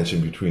that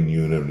tension between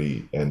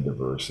unity and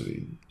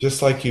diversity,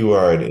 just like you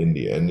are in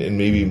India, and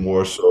maybe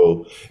more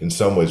so in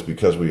some ways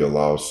because we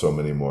allow so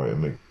many more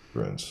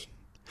immigrants.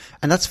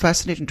 And that's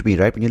fascinating to me,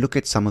 right? When you look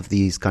at some of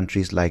these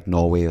countries like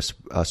Norway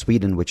or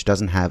Sweden, which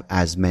doesn't have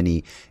as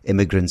many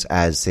immigrants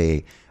as,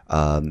 say,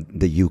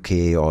 the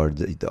UK or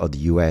the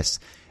US,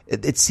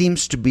 it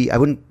seems to be, I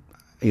wouldn't,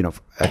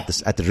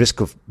 at the risk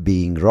of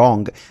being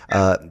wrong,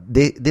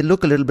 they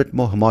look a little bit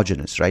more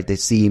homogenous, right? They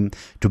seem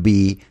to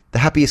be the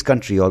happiest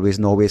country, always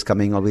Norway's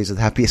coming, always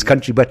the happiest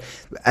country. But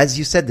as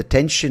you said, the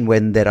tension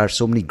when there are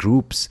so many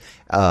groups,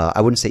 I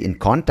wouldn't say in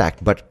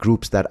contact, but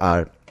groups that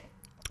are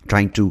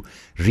trying to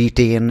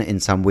retain in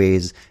some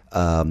ways,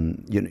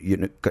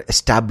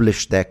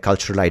 establish their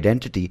cultural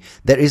identity,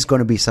 there is going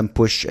to be some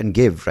push and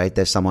give, right?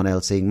 There's someone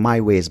else saying my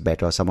way is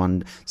better, or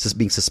someone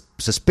being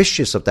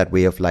suspicious of that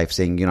way of life,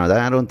 saying,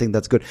 I don't think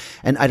that's good.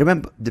 And I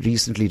remember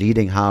recently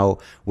reading how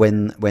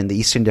when the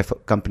East India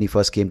Company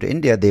first came to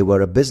India, they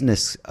were a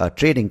business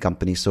trading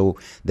company, so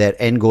their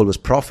end goal was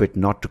profit,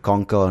 not to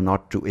conquer,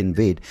 not to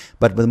invade.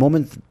 But the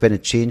moment when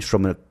it changed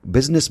from a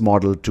business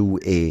model to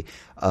a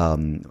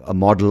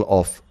model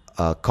of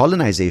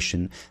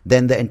colonization,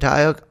 then the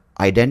entire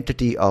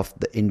identity of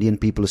the Indian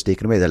people was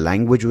taken away. Their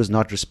language was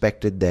not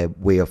respected. Their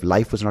way of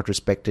life was not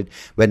respected.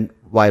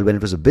 While when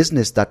it was a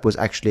business, that was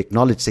actually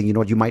acknowledged, saying,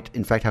 you might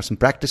in fact have some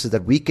practices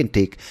that we can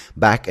take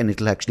back and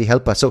it'll actually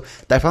help us. So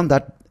I found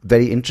that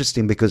very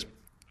interesting, because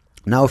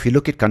now, if you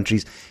look at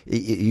countries,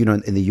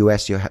 in the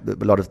US, you have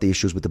a lot of the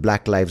issues with the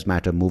Black Lives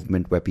Matter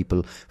movement, where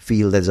people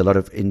feel there's a lot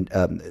of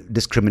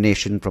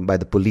discrimination by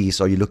the police.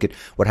 Or you look at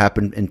what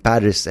happened in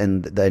Paris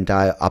and the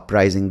entire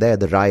uprising there,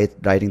 the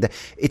rioting there.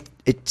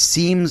 It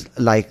seems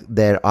like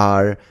there's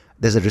I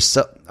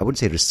wouldn't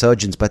say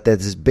resurgence, but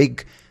there's this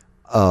big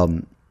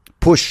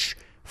push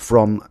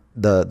from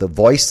the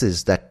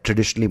voices that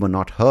traditionally were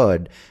not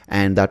heard,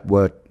 and that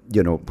were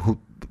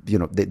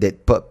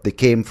they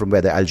came from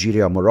whether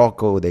Algeria or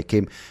Morocco. They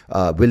came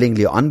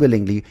willingly or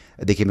unwillingly.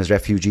 They came as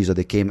refugees, or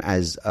they came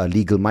as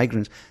legal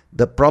migrants.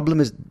 The problem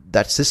is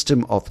that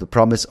system of the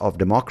promise of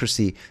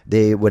democracy,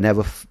 they were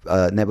never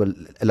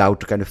allowed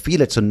to kind of feel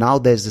it. So now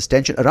there's this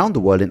tension around the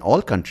world in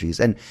all countries.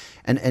 And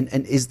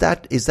is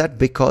that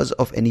because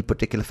of any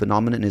particular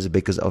phenomenon? Is it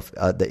because of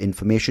the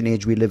information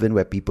age we live in,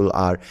 where people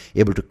are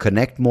able to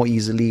connect more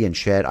easily and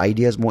share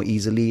ideas more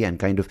easily and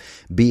kind of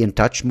be in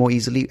touch more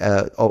easily?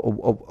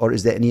 Or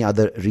is there any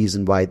other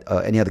reason why,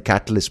 any other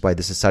catalyst why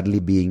this is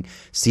suddenly being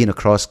seen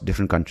across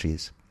different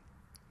countries?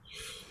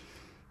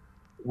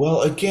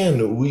 Well,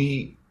 again,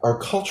 we are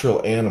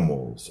cultural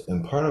animals,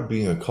 and part of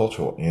being a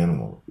cultural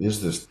animal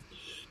is this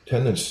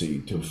tendency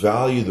to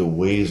value the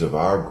ways of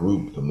our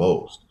group the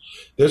most.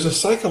 There's a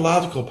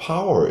psychological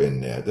power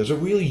in that. There's a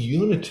real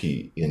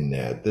unity in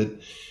that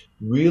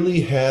really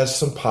has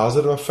some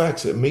positive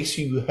effects. It makes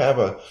you have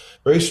a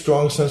very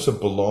strong sense of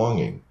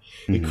belonging.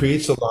 Mm-hmm. It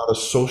creates a lot of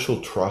social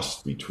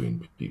trust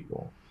between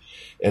people.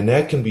 And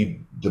that can be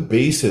the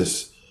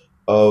basis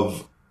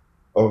of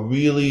a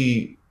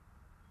really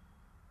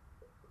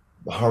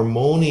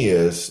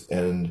harmonious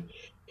and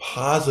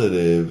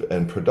positive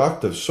and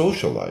productive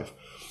social life.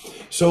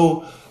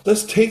 So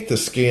let's take the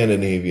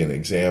Scandinavian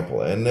example.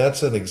 And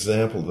that's an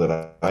example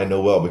that I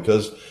know well,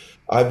 because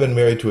I've been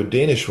married to a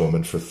Danish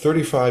woman for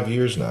 35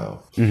 years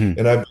now. Mm-hmm.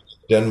 And I've been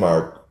to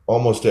Denmark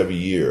almost every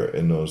year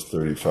in those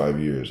 35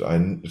 years.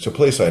 It's a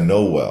place I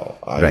know well.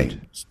 I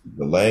speak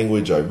the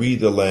language, I read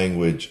the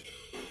language.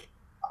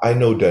 I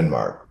know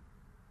Denmark,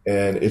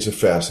 and it's a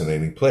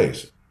fascinating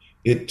place.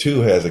 It too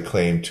has a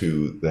claim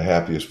to the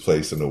happiest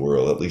place in the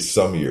world, at least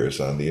some years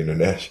on the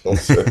international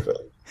survey.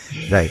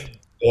 Right.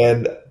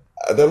 And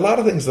there are a lot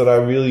of things that I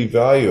really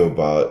value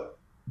about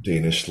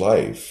Danish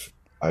life.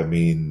 I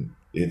mean,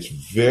 it's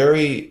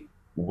very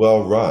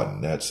well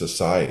run, that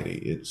society.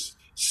 It's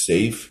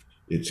safe,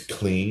 it's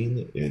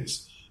clean,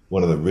 it's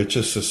one of the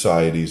richest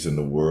societies in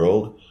the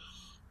world.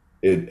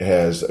 It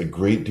has a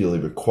great deal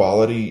of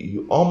equality.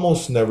 You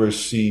almost never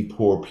see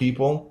poor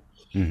people.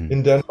 Mm-hmm.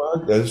 In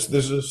Denmark,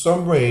 there's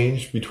some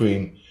range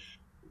between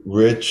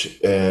rich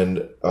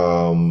and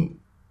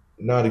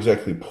not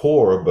exactly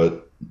poor,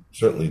 but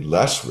certainly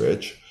less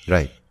rich,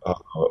 right,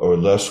 or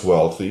less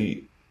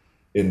wealthy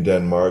in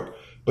Denmark.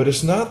 But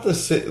it's not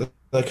the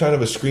kind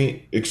of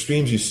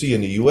extremes you see in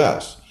the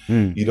U.S.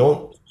 Mm. You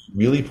don't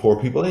really poor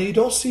people, and you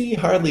don't see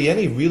hardly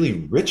any really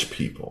rich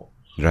people.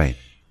 Right.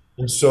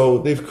 And so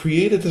they've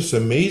created this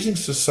amazing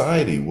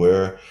society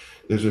where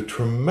there's a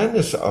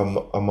tremendous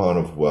amount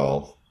of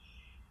wealth.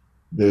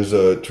 There's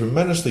a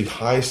tremendously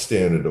high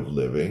standard of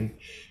living.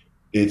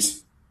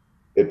 It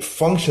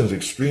functions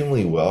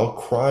extremely well.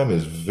 Crime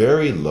is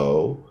very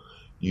low.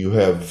 You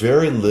have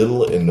very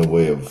little in the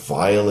way of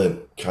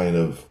violent kind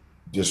of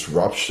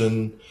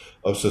disruption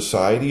of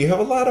society. You have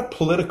a lot of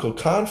political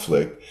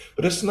conflict,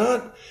 but it's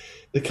not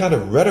the kind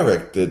of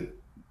rhetoric that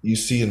you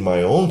see in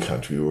my own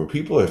country, where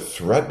people are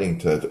threatening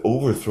to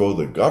overthrow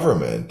the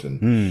government,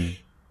 and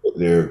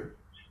they're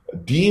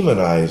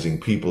demonizing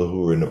people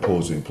who are in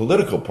opposing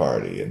political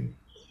party,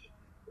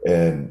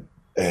 and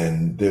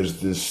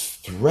there's this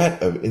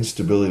threat of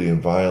instability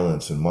and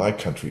violence in my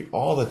country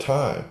all the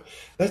time.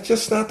 That's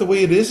just not the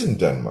way it is in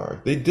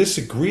Denmark. They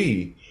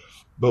disagree,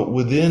 but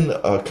within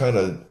a kind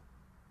of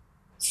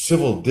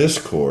civil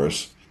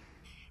discourse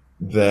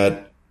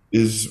that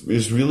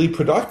is really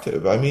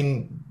productive. I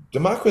mean,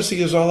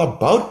 democracy is all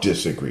about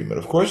disagreement.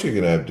 Of course you're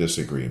going to have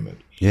disagreement.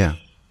 Yeah.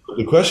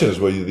 the question is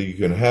whether you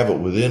can have it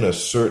within a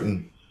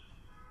certain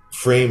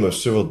frame of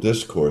civil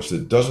discourse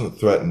that doesn't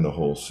threaten the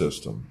whole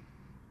system.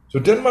 So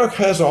Denmark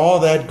has all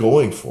that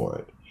going for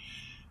it,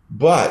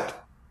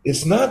 but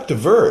it's not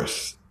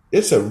diverse.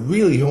 It's a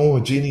really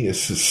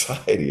homogeneous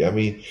society. I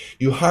mean,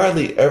 you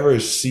hardly ever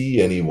see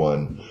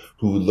anyone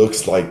who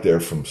looks like they're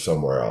from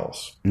somewhere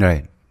else.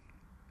 Right.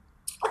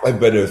 I've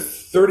been there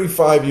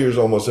 35 years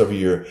almost every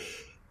year.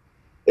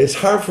 It's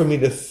hard for me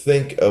to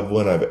think of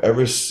when I've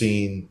ever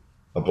seen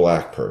a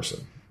black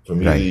person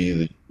from either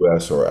the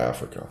U.S. or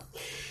Africa.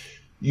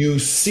 You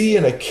see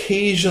an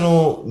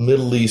occasional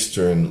Middle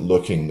Eastern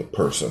looking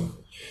person.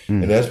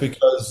 And that's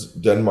because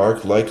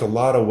Denmark, like a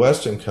lot of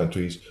Western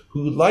countries,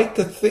 who like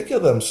to think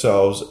of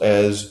themselves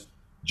as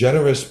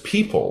generous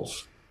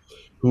peoples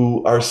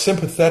who are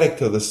sympathetic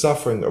to the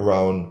suffering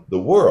around the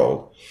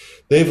world,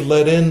 they've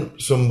let in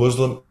some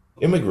Muslim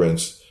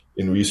immigrants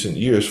in recent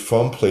years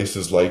from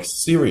places like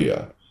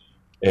Syria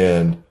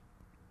and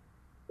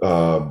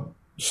some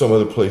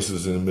other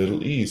places in the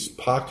Middle East,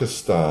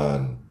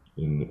 Pakistan,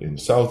 in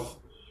South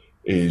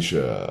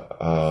Asia,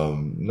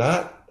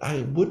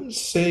 I wouldn't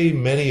say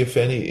many, if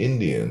any,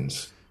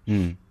 Indians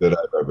that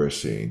I've ever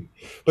seen.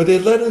 But they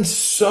let in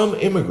some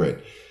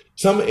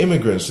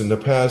immigrants in the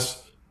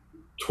past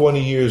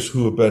 20 years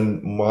who have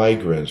been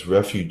migrants,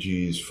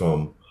 refugees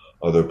from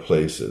other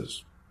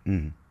places.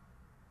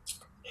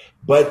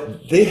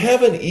 But they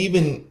haven't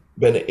even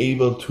been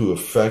able to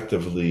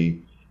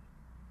effectively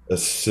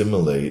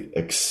assimilate,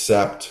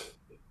 accept,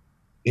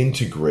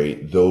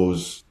 integrate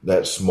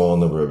that small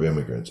number of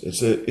immigrants.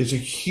 It's a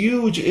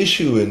huge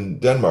issue in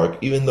Denmark,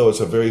 even though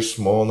it's a very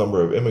small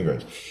number of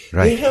immigrants.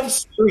 Right. They have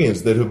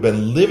Syrians that have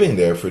been living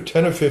there for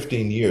 10 or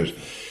 15 years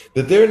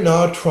that they're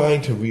now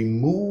trying to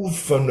remove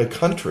from the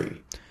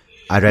country.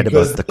 I read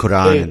about the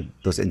Quran and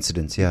those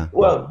incidents, yeah.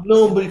 Well,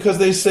 no, because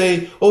they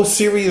say, oh,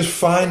 Syria is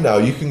fine now,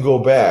 you can go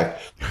back.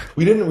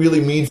 We didn't really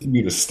mean for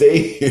you to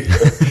stay here.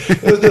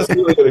 It was just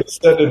really an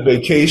extended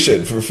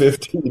vacation for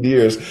 15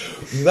 years.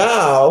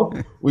 Now,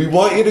 we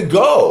want you to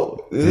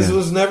go. This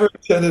was never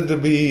intended to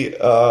be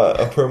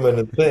a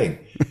permanent thing.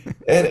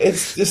 And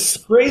it's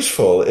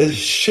disgraceful. It's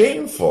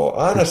shameful,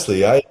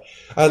 honestly. I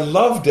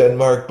love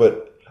Denmark,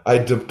 but I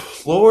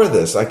deplore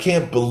this. I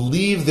can't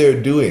believe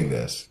they're doing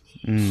this.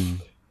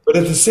 But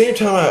at the same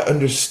time, I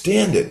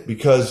understand it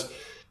because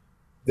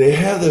they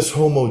have this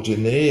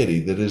homogeneity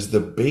that is the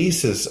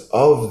basis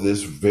of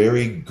this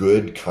very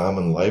good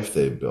common life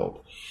they've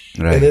built.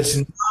 Right. And it's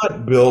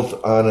not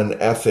built on an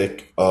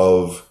ethic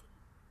of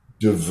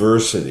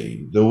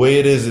diversity, the way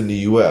it is in the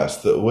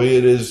U.S., the way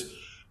it is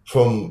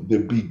from the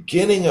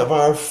beginning of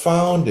our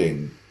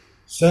founding.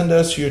 Send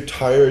us your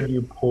tired,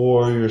 your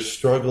poor, your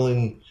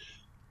struggling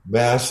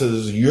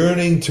masses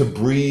yearning to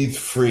breathe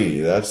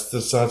free. That's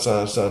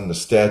on the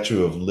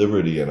Statue of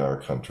Liberty in our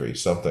country,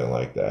 something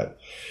like that.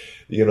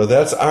 You know,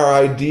 that's our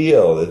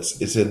ideal.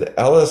 It's on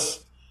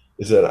Ellis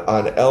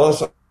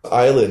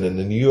Island in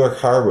the New York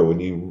Harbor when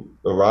you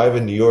arrive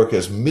in New York,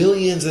 as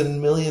millions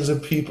and millions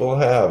of people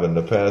have in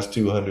the past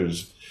 200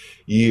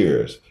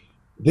 years.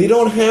 They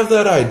don't have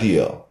that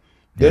ideal.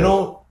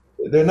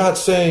 They're not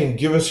saying,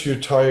 give us your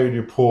tired,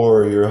 your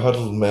poor, your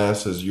huddled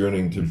masses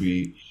yearning to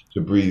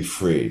breathe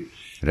free.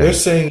 Right. They're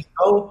saying,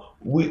 no,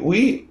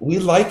 we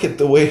like it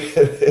the way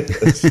it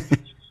is,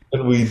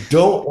 and we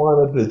don't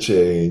want it to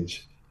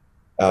change.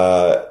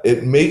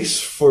 It makes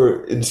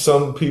for, in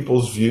some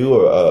people's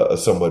view, a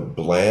somewhat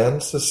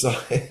bland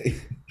society.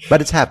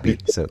 But it's happy.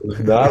 So there's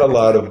not a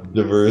lot of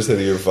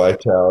diversity or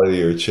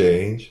vitality or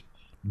change.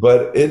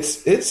 But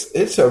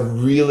it's a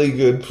really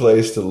good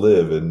place to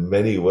live in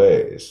many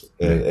ways,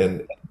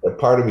 and a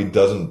part of me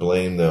doesn't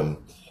blame them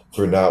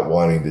for not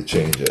wanting to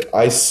change it.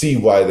 I see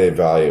why they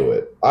value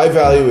it. I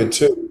value it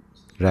too.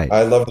 Right.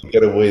 I love to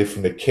get away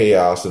from the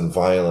chaos and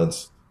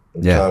violence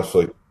and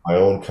conflict in my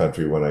own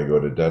country when I go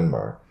to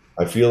Denmark.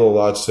 I feel a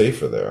lot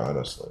safer there,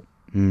 honestly.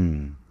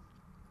 You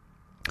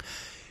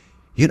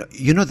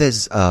know,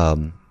 there's I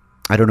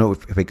don't know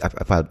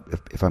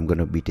if I'm going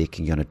to be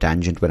taking you on a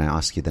tangent when I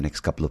ask you the next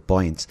couple of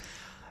points.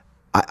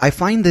 I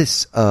find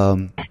this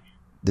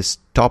this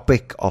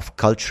topic of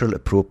cultural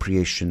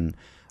appropriation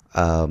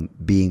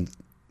being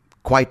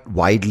quite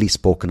widely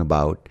spoken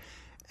about,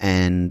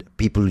 and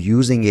people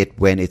using it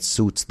when it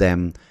suits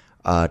them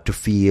to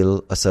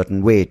feel a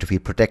certain way, to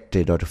feel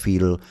protected, or to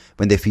feel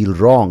when they feel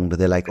wronged.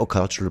 They're like, oh,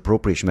 cultural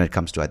appropriation when it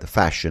comes to either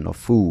fashion or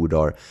food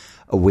or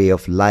a way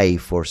of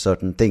life or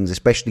certain things.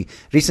 Especially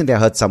recently, I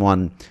heard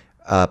someone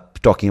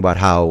talking about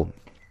how,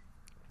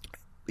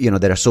 you know,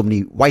 there are so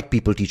many white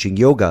people teaching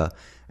yoga,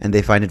 and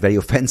they find it very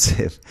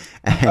offensive.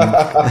 And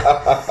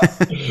that's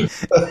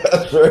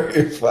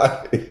very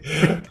funny.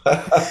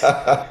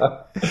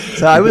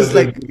 So I was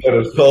like,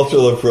 it's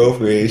cultural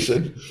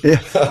appropriation.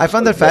 Yeah, I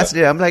found that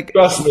fascinating. I'm like,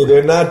 trust me,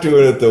 they're not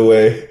doing it the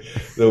way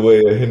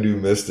a Hindu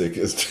mystic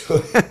is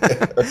doing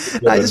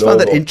it. I just found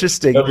that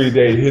interesting.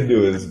 Everyday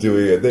Hindu is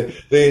doing it.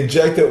 They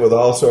inject it with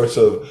all sorts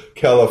of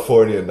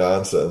California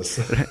nonsense.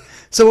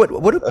 So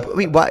what I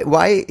mean,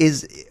 why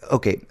is,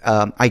 okay,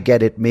 I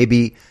get it.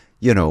 Maybe,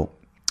 you know,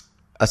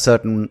 a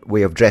certain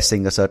way of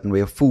dressing, a certain way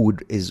of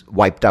food is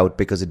wiped out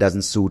because it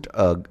doesn't suit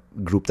a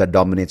group that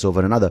dominates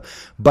over another.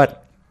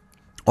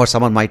 Or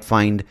someone might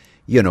find,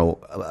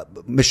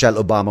 Michelle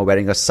Obama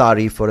wearing a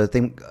sari for a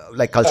thing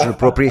like cultural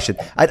appropriation.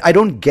 I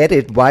don't get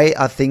it. Why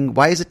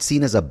is it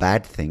seen as a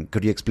bad thing?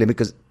 Could you explain?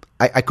 Because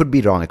I could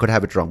be wrong. I could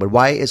have it wrong. But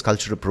why is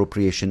cultural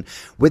appropriation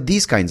with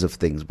these kinds of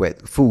things,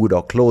 with food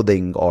or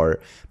clothing or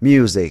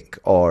music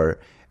or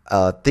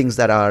things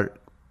that are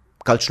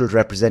cultural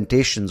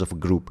representations of a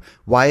group,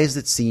 why is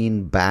it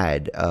seen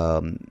bad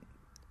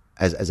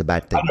as a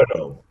bad thing? I don't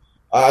know.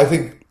 I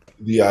think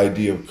the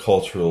idea of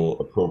cultural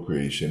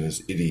appropriation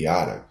is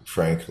idiotic,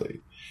 frankly,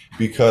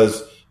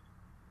 because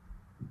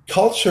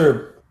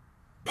culture,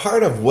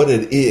 part of what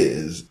it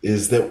is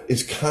that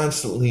it's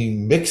constantly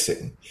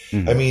mixing.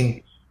 Mm-hmm. I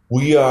mean,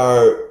 we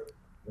are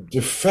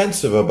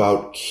defensive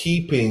about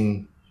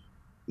keeping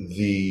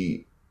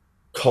the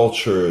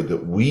culture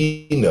that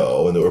we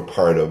know and that we're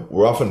part of.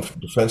 We're often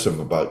defensive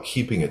about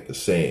keeping it the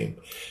same.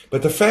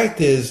 But the fact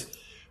is,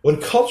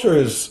 when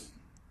cultures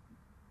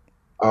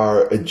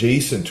are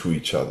adjacent to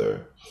each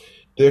other,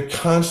 they're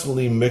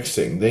constantly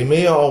mixing. They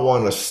may all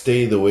want to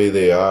stay the way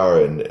they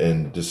are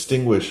and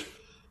distinguish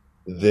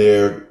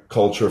their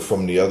culture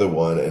from the other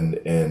one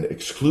and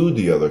exclude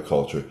the other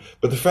culture.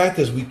 But the fact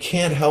is, we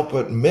can't help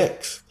but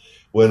mix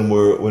when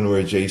we're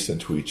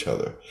adjacent to each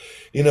other.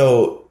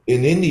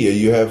 In India,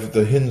 you have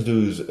the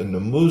Hindus and the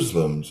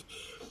Muslims,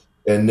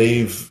 and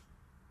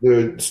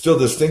they're still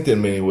distinct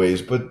in many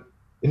ways, but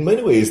in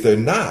many ways, they're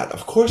not.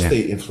 Of course,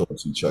 they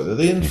influence each other.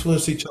 They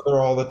influence each other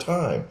all the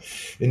time.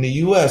 In the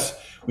U.S.,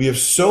 we have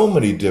so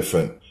many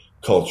different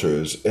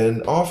cultures,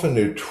 and often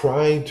they're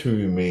trying to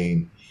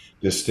remain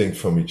distinct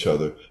from each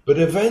other. But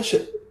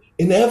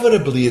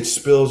inevitably, it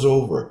spills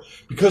over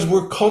because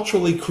we're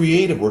culturally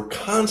creative. We're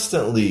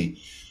constantly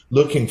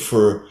looking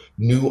for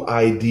new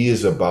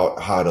ideas about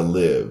how to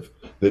live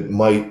that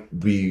might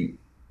be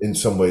in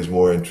some ways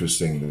more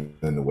interesting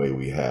than the way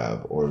we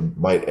have, or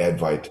might add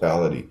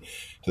vitality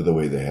to the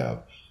way they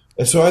have.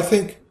 And so I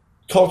think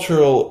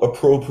cultural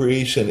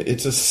appropriation,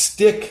 it's a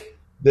stick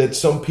that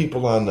some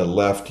people on the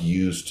left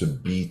use to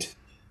beat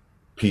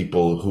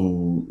people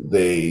who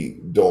they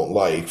don't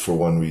like for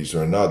one reason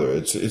or another.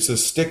 It's a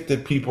stick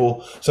that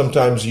people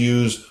sometimes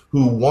use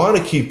who want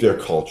to keep their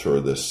culture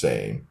the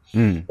same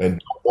and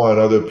don't want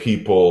other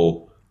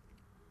people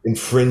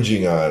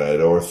infringing on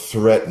it or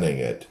threatening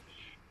it.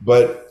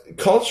 But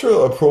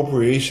cultural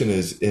appropriation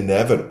is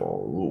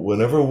inevitable.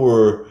 Whenever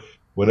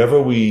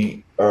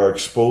we are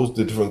exposed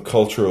to different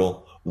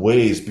cultural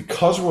ways,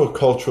 because we're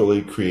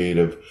culturally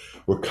creative,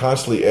 we're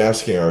constantly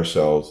asking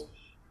ourselves,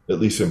 at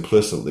least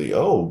implicitly,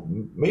 oh,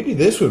 maybe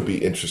this would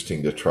be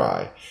interesting to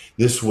try.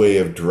 This way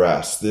of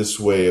dress, this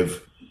way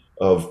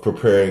of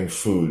preparing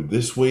food,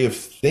 this way of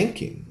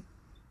thinking.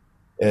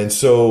 And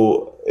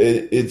so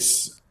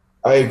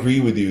I agree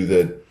with you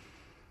that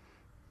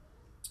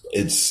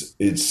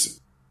it's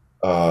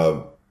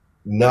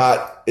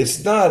not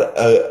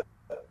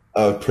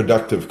a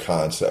productive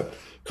concept,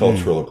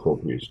 cultural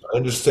appropriation. I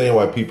understand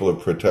why people are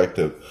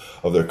protective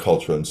of their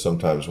culture and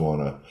sometimes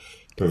want to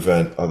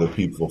prevent other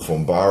people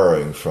from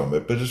borrowing from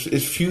it, but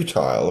it's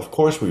futile. Of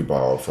course we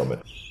borrow from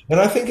it. And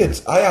I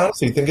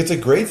honestly think it's a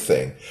great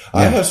thing.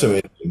 Yeah. I have some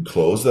Indian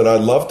clothes that I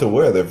love to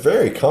wear. They're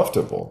very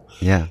comfortable.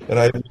 Yeah.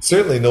 And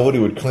certainly nobody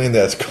would claim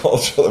that's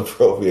cultural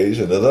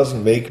appropriation. That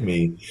doesn't make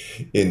me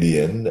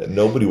Indian.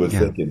 Nobody would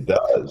think it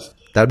does.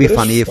 That'd be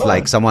funny if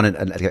like someone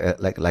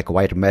like a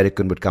white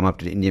American would come up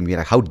to the Indian and be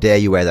like, "How dare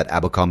you wear that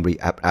Abercrombie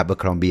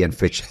and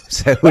Fitch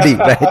hoodie?"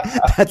 Right?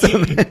 That's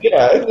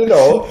yeah,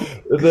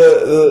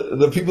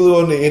 the people who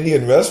own the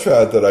Indian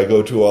restaurant that I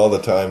go to all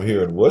the time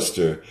here in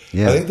Worcester,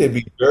 I think they'd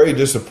be very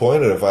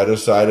disappointed if I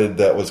decided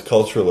that was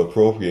cultural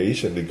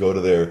appropriation to go to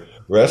their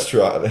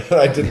restaurant and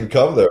I didn't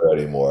come there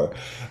anymore.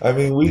 I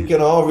mean, we can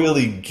all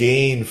really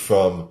gain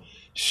from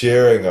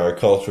sharing our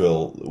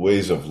cultural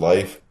ways of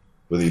life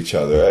with each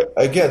other.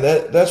 Again,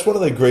 that's one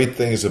of the great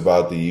things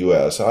about the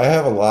U.S. I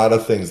have a lot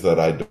of things that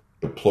I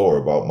deplore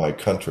about my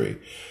country,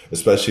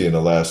 especially in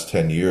the last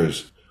 10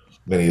 years.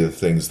 Many of the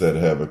things that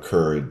have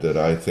occurred that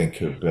I think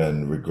have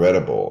been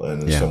regrettable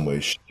and in some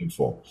ways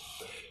shameful.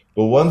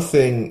 But one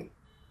thing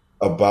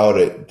about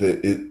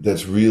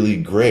that's really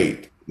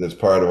great, that's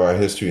part of our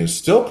history and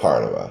still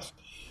part of us,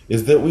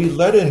 is that we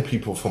let in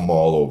people from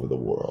all over the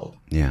world.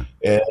 Yeah.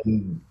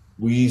 And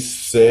we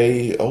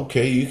say,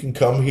 okay, you can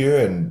come here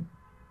and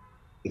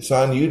it's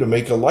on you to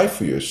make a life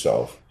for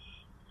yourself.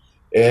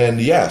 And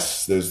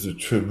yes, there's the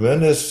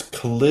tremendous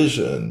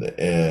collision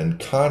and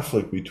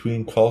conflict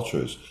between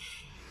cultures.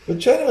 But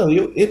generally,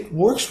 it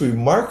works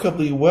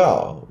remarkably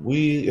well.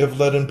 We have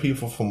let in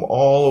people from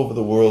all over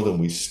the world, and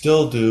we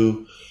still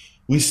do.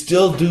 We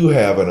still do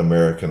have an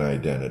American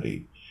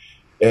identity.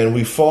 And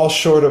we fall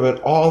short of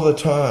it all the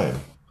time,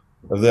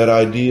 of that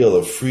ideal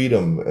of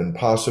freedom and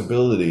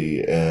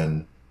possibility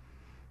and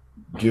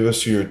give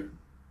us your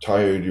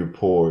tired, you're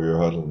poor, you're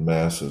huddled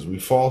masses. We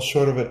fall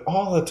short of it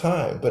all the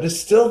time, but it's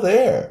still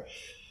there.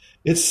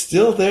 It's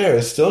still there.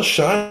 It's still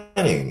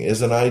shining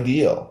as an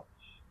ideal.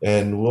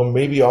 And we're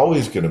maybe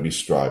always going to be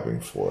striving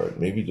for it.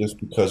 Maybe just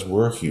because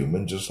we're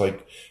human, just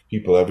like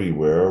people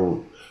everywhere,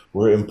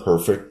 we're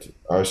imperfect.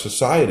 Our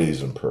society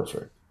is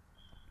imperfect.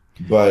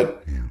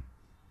 But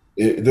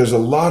there's a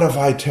lot of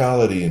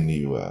vitality in the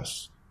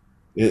U.S.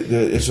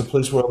 It's a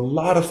place where a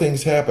lot of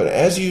things happen.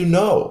 As you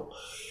know,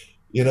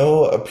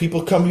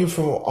 people come here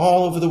from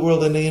all over the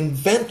world and they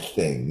invent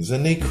things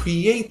and they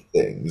create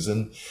things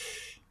and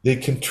they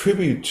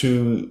contribute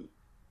to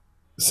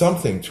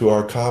something to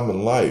our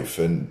common life.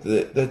 And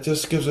that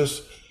just gives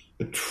us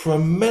a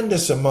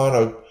tremendous amount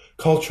of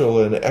cultural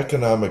and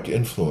economic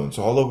influence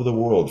all over the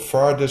world,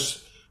 far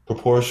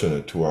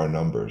disproportionate to our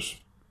numbers.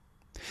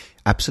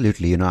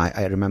 Absolutely. You know,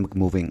 I remember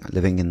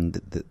living in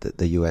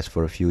the US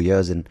for a few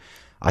years, and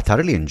I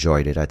thoroughly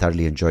enjoyed it. I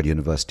thoroughly enjoyed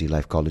university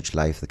life, college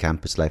life, the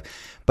campus life.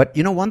 But,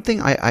 you know, one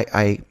thing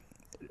I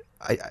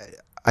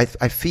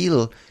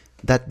feel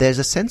that there's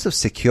a sense of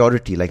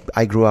security. Like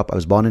I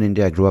was born in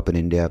India, I grew up in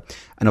India.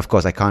 And of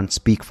course, I can't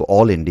speak for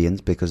all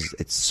Indians because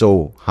it's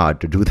so hard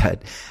to do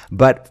that.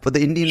 But for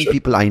the Indian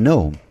people I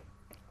know,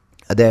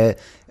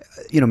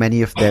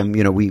 many of them,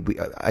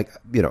 I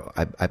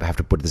have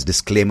to put this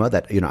disclaimer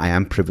that, I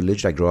am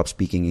privileged. I grew up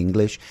speaking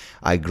English.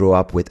 I grew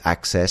up with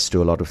access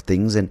to a lot of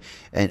things. And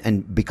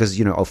because,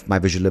 of my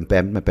visual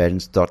impairment, my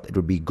parents thought it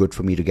would be good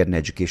for me to get an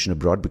education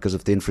abroad because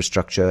of the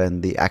infrastructure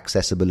and the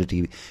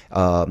accessibility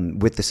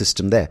with the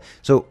system there.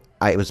 So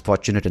I was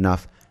fortunate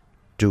enough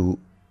to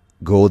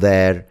go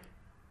there,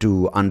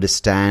 to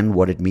understand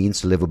what it means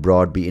to live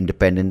abroad, be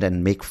independent,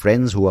 and make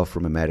friends who are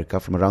from America,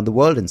 from around the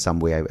world in some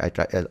way.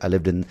 I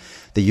lived in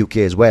the UK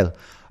as well.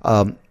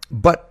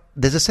 But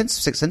there's a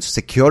sense of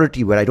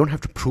security where I don't have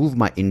to prove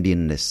my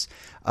Indianness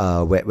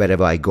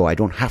wherever I go. I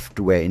don't have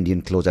to wear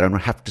Indian clothes. I don't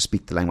have to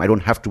speak the language. I don't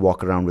have to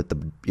walk around with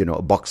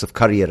a box of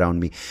curry around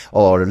me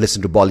or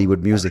listen to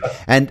Bollywood music.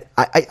 And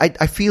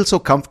I feel so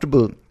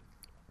comfortable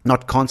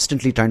not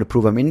constantly trying to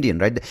prove I'm Indian,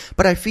 right?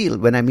 But I feel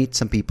when I meet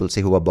some people, say,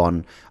 who are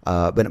born,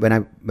 when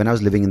I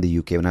was living in the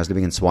UK, when I was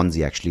living in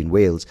Swansea, actually in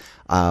Wales,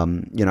 I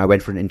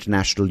went for an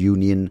international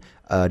union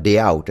day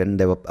out, and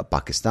there were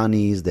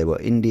Pakistanis, there were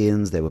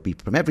Indians, there were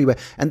people from everywhere,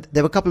 and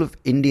there were a couple of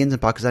Indians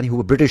and Pakistani who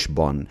were British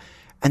born.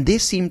 And they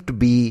seemed to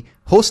be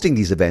hosting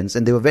these events,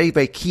 and they were very,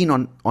 very keen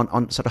on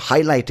sort of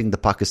highlighting the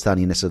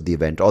Pakistaniness of the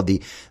event, or the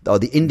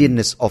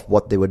Indianness of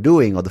what they were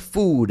doing, or the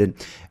food.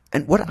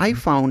 And what I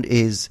found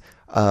is,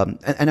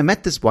 and I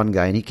met this one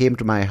guy, and he came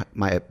to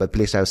my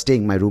place I was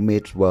staying. My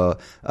roommates there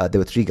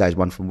were three guys,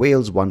 one from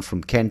Wales, one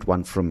from Kent,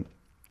 one from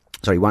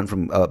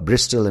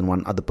Bristol, and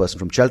one other person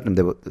from Cheltenham.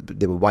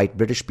 They were white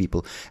British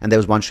people, and there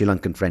was one Sri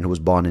Lankan friend who was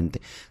born in.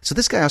 So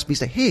this guy asked me,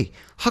 he's like, "Hey,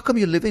 how come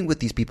you're living with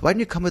these people? Why don't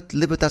you come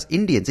live with us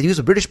Indians?" And he was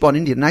a British-born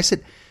Indian, and I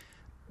said,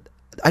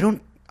 I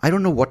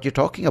don't know what you're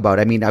talking about.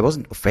 I mean, I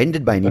wasn't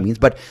offended by any means,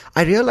 but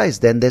I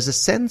realized then there's a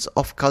sense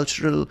of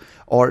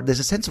there's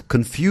a sense of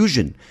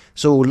confusion.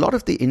 So a lot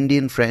of the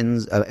Indian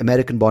friends,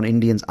 American-born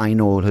Indians I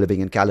know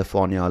living in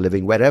California or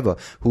living wherever,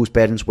 whose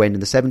parents went in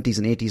the 70s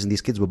and 80s and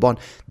these kids were born,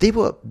 they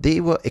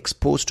were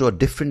exposed to a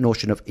different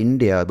notion of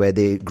India where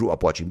they grew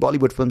up watching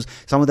Bollywood films.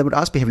 Some of them would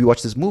ask me, "Have you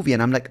watched this movie?"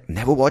 And I'm like,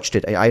 "Never watched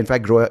it." I in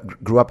fact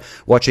grew up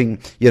watching,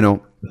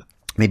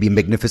 maybe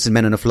Magnificent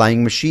Men on a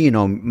Flying Machine,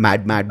 or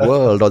Mad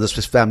World, or The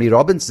Swiss Family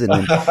Robinson.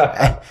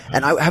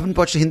 And I haven't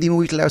watched a Hindi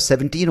movie till I was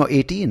 17 or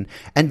 18.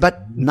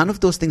 But none of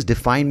those things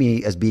define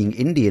me as being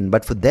Indian.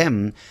 But for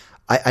them,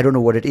 I don't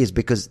know what it is,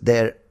 because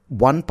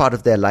one part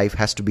of their life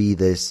has to be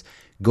this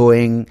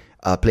going,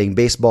 playing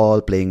baseball,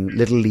 playing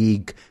Little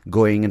League,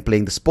 going and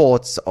playing the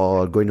sports,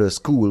 or going to a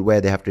school where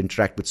they have to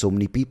interact with so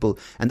many people.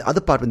 And the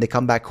other part, when they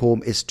come back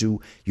home, is you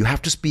have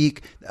to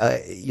speak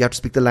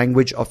the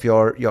language of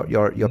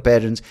your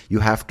parents. You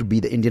have to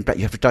be the Indian.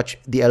 You have to touch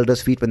the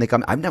elders' feet when they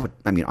come.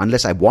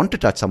 Unless I want to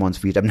touch someone's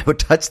feet, I've never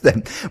touched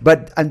them.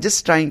 But I'm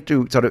just trying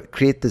to sort of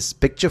create this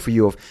picture for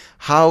you of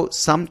how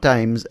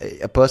sometimes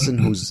a person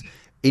who's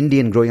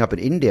Indian growing up in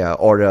India,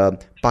 or a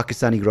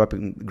Pakistani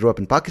grew up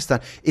in Pakistan,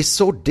 is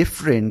so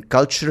different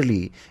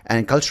culturally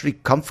and culturally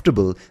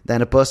comfortable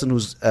than a person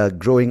who's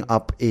growing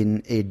up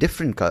in a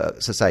different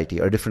society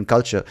or a different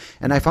culture.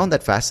 And I found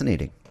that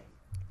fascinating.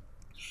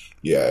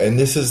 Yeah, and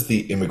this is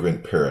the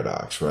immigrant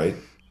paradox, right?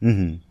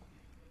 Mm-hmm.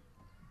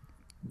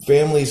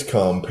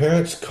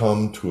 Parents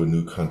come to a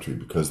new country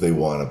because they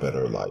want a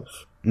better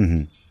life.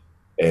 Mm-hmm.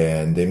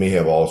 And they may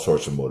have all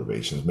sorts of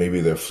motivations. Maybe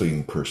they're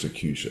fleeing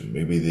persecution.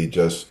 Maybe they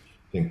just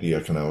think the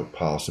economic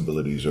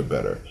possibilities are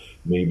better.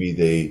 Maybe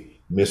they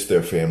miss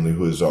their family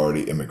who has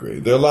already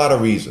immigrated. There are a lot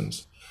of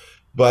reasons.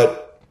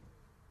 But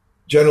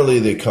generally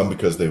they come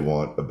because they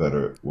want a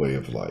better way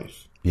of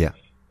life. Yeah.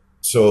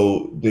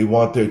 So they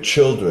want their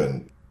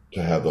children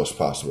to have those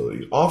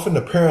possibilities. Often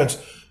the parents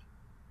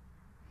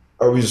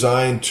are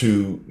resigned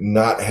to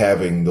not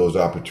having those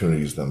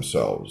opportunities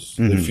themselves.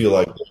 Mm-hmm. They feel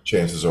like the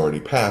chance has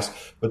already passed,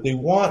 but they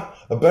want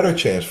a better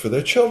chance for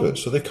their children.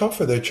 So they come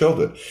for their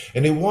children,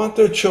 and they want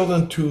their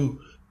children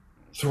to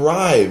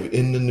thrive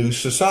in the new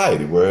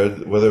society,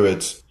 whether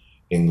it's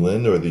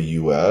England or the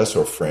US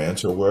or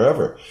France or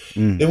wherever.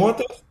 They want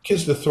the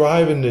kids to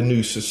thrive in the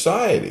new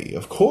society,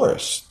 of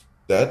course.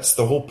 That's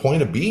the whole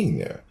point of being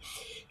there.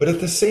 But at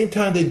the same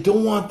time, they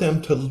don't want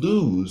them to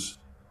lose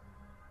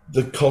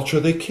the culture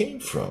they came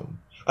from.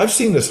 I've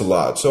seen this a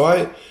lot.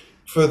 So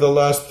for the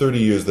last 30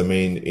 years, the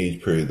main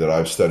age period that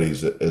I've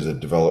studied as a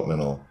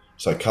developmental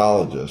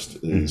psychologist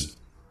is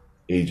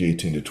age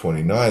 18 to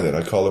 29 that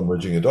I call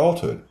emerging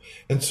adulthood.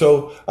 And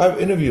so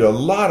I've interviewed a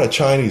lot of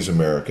Chinese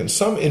Americans,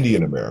 some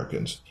Indian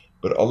Americans,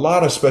 but a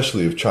lot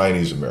especially of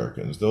Chinese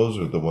Americans. Those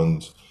are the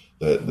ones,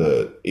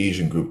 the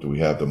Asian group that we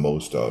have the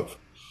most of.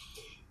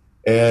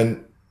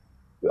 And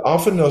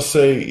often they'll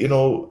say,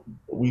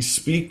 we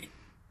speak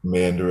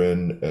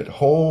Mandarin at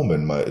home,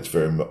 and it's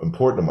very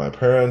important to my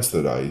parents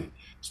that I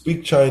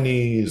speak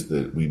Chinese,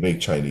 that we make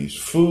Chinese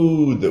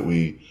food, that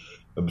we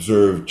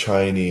observe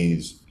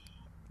Chinese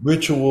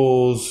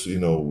rituals.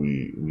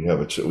 We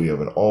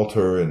have an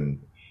altar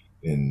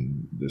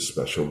in this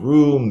special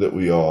room that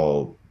we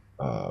all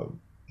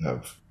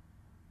have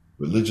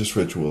religious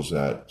rituals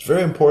at. It's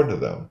very important to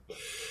them,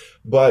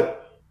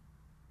 but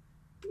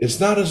it's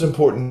not as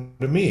important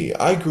to me.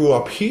 I grew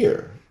up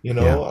here.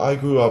 I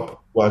grew up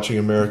watching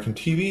American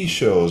TV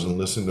shows and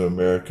listening to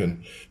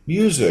American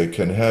music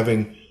and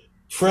having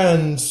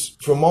friends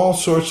from all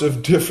sorts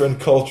of different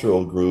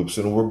cultural groups,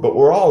 but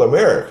we're all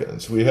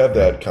Americans. We have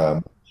that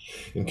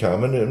in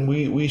common, and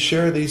we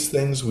share these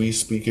things. We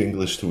speak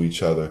English to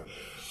each other,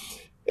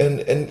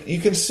 and you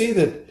can see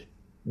that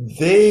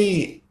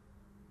they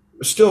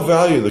still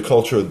value the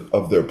culture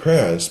of their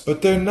parents,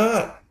 but they're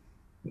not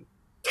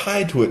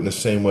tied to it in the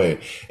same way,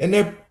 and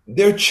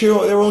their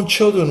own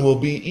children will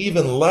be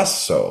even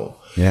less so.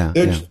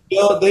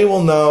 They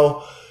will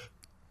now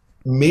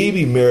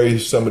maybe marry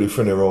somebody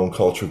from their own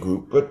culture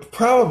group, but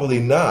probably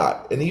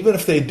not. And even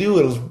if they do,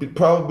 it'll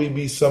probably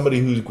be somebody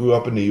who grew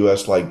up in the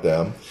U.S. like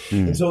them.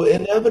 And so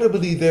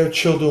inevitably their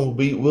children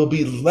will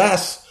be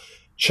less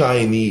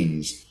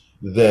Chinese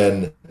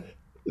than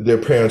their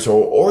parents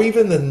or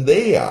even than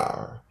they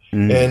are.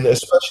 And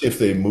especially if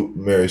they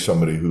marry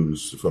somebody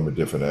who's from a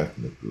different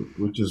ethnic group,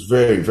 which is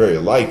very, very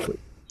likely.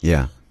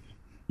 Yeah.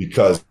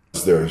 Because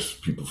there's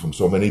people from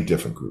so many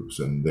different groups,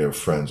 and their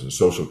friends and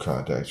social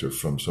contacts are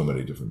from so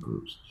many different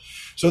groups.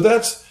 So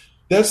that's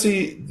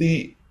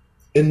the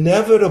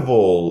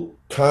inevitable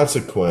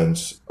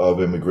consequence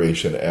of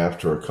immigration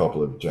after a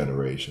couple of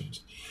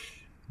generations.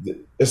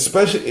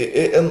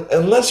 Especially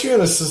unless you're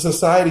in a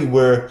society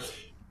where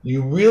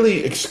you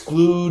really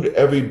exclude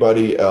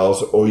everybody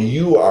else, or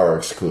you are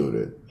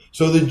excluded.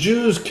 So the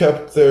Jews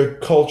kept their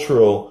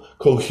cultural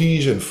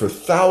cohesion for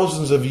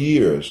thousands of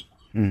years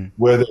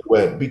where they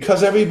went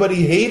because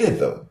everybody hated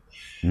them.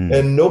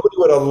 And nobody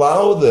would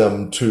allow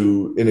them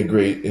to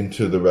integrate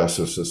into the rest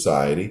of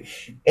society.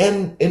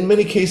 And in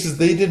many cases,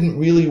 they didn't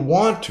really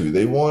want to.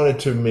 They wanted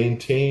to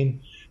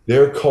maintain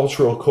their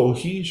cultural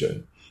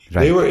cohesion.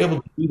 Right. They were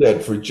able to do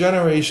that for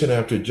generation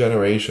after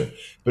generation,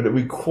 but it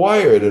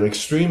required an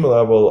extreme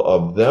level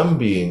of them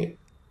being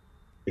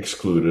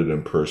excluded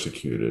and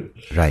persecuted.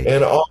 Right.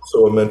 And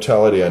also a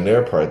mentality on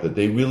their part that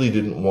they really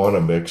didn't want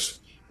to mix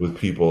with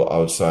people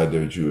outside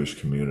their Jewish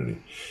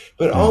community.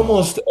 But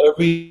almost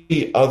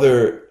every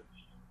other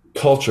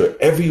culture,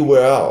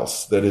 everywhere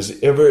else that has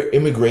ever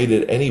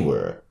immigrated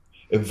anywhere,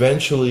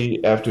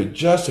 eventually, after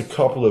just a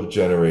couple of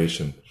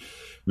generations,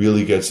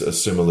 really gets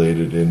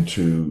assimilated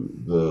into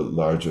the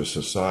larger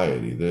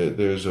society.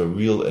 There's a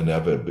real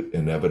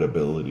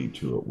inevitability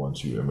to it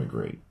once you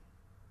immigrate.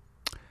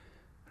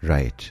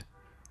 Right.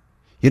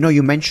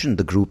 You mentioned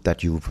the group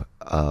that you've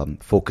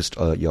focused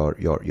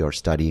your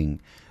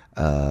studying,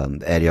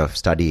 area of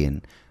study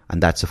in,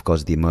 and that's, of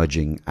course, the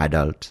emerging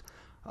adult.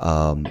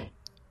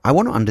 I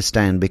want to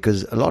understand,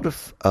 because a lot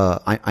of,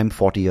 I'm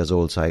 40 years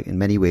old, so in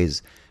many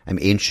ways, I'm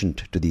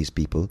ancient to these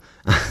people.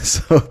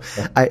 So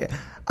I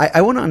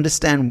want to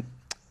understand,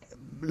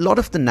 a lot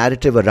of the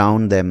narrative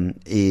around them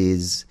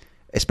is,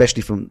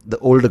 especially from the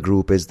older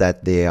group, is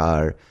that they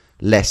are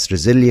less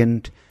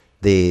resilient,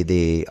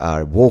 they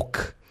are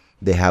woke,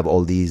 they have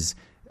all these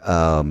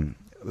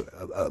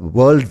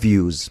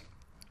worldviews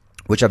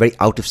which are very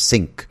out of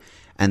sync,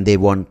 and they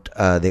want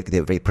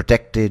they're very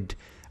protected.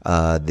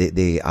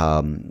 They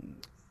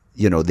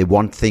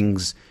want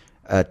things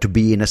to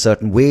be in a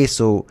certain way,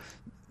 so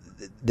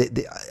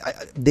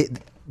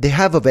they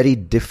have a very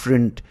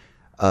different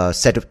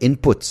set of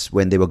inputs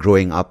when they were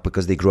growing up,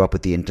 because they grew up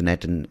with the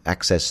internet and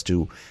access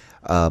to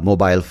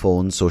mobile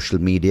phones,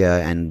 social media,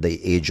 and the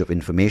age of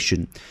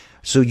information.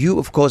 So you,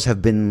 of course,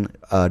 have been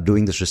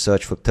doing this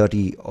research for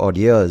 30 odd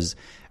years,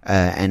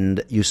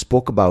 and you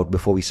spoke about,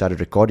 before we started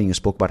recording, you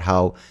spoke about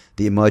how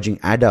the emerging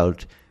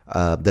adult,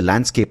 the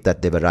landscape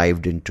that they've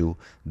arrived into,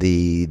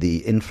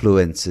 the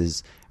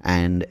influences,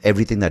 and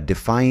everything that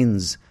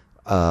defines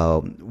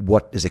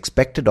what is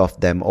expected of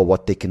them or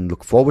what they can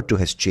look forward to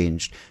has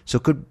changed. So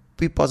could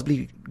we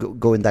possibly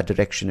go in that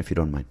direction, if you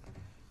don't mind?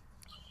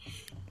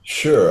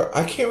 Sure.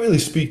 I can't really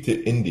speak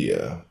to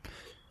India,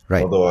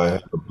 right? Although I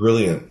have a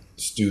brilliant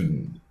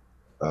student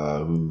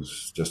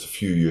who's just a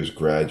few years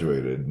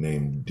graduated,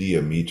 named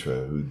Dia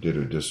Mitra, who did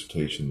her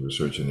dissertation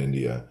research in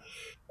India.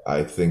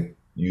 I think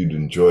you'd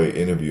enjoy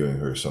interviewing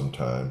her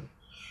sometime.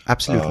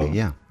 Absolutely,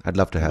 yeah. I'd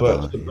love to have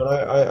her.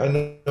 But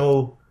I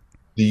know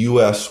the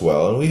U.S.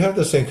 well, and we have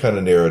the same kind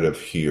of narrative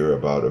here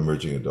about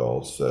emerging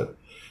adults, that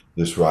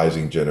this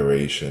rising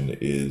generation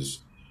is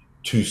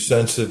too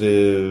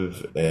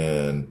sensitive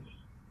and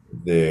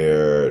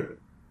they're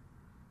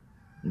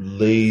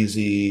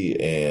lazy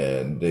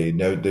and they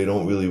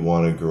don't really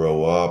want to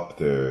grow up.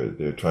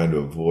 They're trying to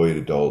avoid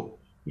adult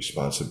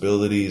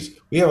responsibilities.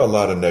 We have a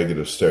lot of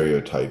negative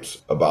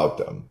stereotypes about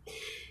them,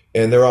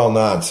 and they're all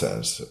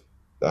nonsense.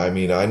 I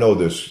mean, I know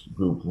this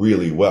group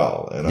really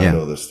well, and I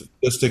know the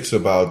statistics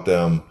about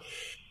them.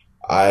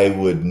 I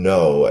would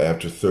know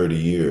after 30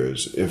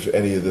 years if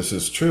any of this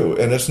is true,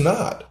 and it's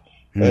not.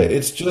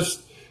 It's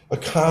just a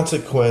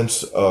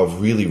consequence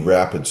of really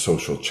rapid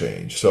social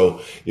change.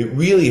 So it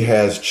really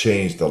has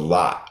changed a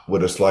lot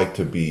what it's like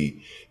to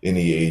be in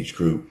the age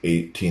group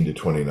 18 to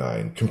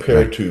 29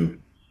 compared to,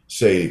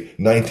 say,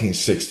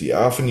 1960.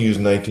 I often use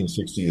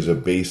 1960 as a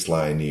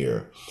baseline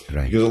year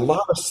because a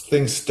lot of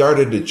things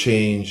started to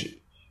change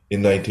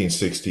in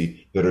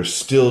 1960 that are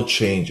still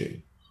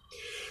changing.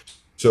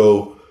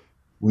 So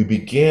we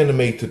began to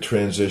make the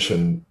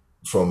transition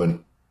from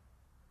an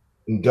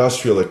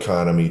industrial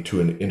economy to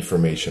an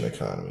information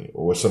economy,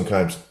 or what's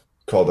sometimes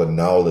called a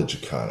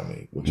knowledge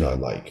economy, which I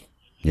like.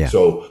 Yeah.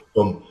 So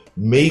from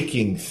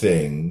making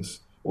things,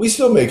 we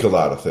still make a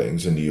lot of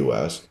things in the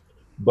U.S.,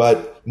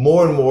 but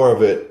more and more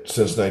of it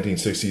since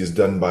 1960 is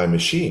done by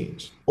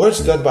machines, or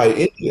it's done by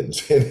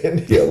Indians in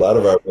India. A lot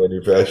of our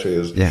manufacturing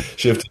has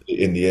shifted to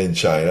India and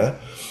China,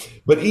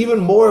 but even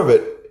more of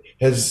it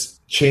has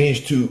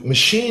changed to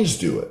machines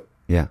do it.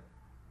 Yeah.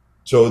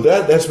 So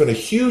that's been a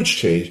huge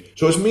change.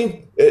 So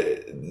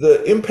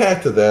the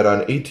impact of that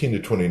on 18 to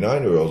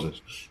 29-year-olds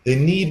is they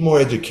need more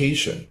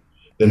education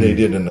than they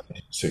did in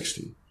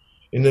 1960.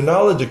 In the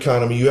knowledge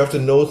economy, you have to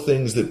know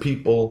things that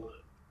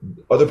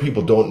other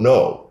people don't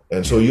know.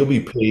 And so you'll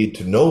be paid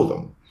to know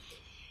them.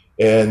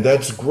 And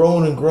that's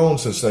grown and grown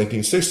since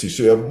 1960.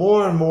 So you have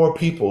more and more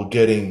people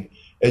getting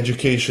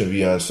education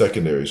beyond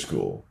secondary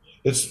school.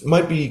 It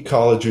might be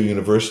college or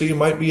university. It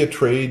might be a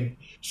trade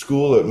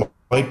school. It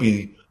might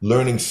be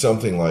learning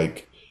something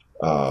like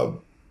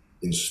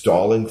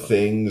installing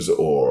things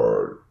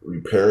or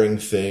repairing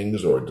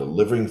things or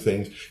delivering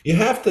things. You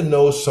have to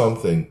know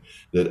something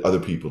that other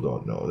people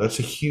don't know. That's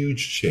a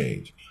huge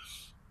change.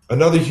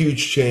 Another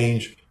huge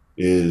change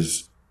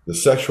is the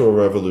sexual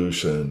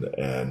revolution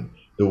and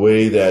the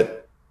way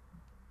that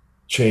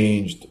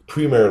changed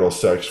premarital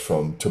sex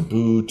from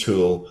taboo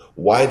to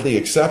widely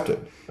accepted.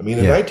 I mean,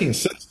 in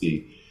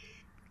 1960,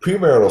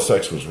 premarital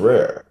sex was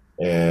rare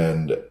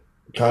and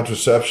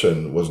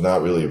contraception was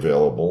not really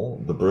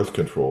available. The birth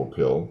control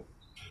pill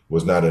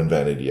was not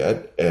invented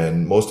yet,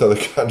 and most other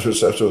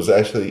contraception was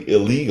actually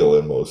illegal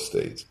in most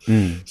states.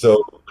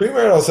 So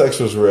premarital sex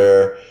was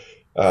rare.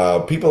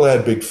 People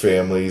had big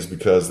families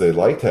because they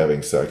liked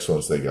having sex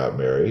once they got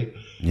married.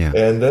 Yeah.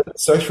 And then the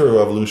sexual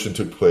revolution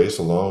took place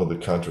along with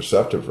the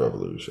contraceptive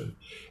revolution.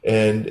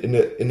 And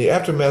in the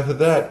aftermath of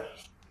that,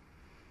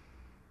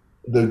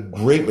 the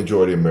great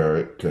majority of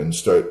Americans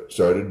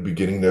started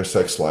beginning their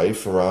sex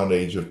life around the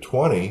age of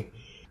 20,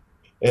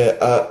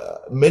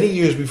 many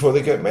years before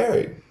they got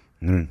married.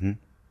 Mm-hmm.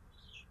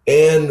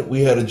 And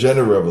we had a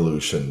gender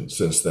revolution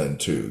since then,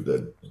 too,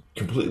 that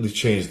completely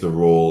changed the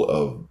role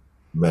of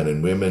men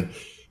and women.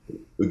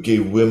 It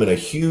gave women a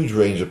huge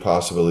range of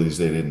possibilities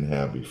they didn't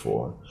have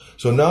before.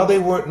 So now they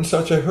weren't in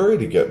such a hurry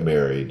to get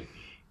married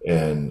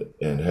and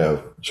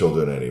have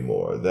children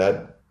anymore.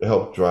 That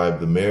helped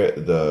drive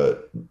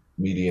the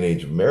median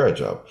age of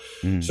marriage up.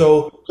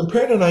 So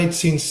compared to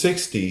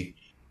 1960,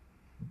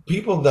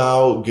 people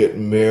now get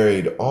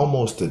married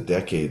almost a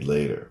decade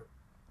later.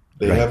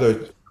 They have their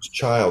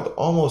child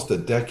almost a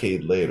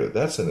decade later.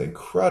 That's an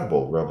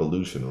incredible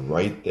revolution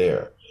right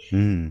there.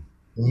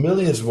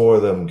 Millions more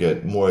of them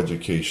get more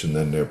education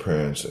than their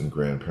parents and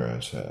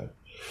grandparents had.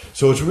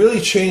 So it's really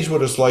changed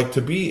what it's like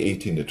to be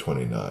 18 to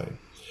 29.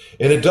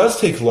 And it does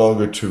take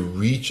longer to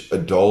reach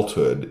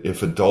adulthood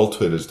if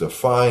adulthood is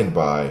defined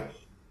by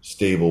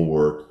stable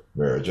work,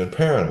 marriage, and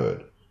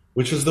parenthood,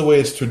 which is the way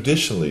it's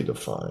traditionally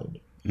defined.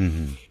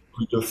 Mm-hmm.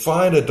 We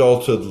define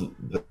adulthood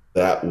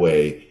that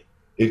way,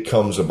 it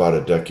comes about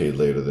a decade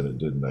later than it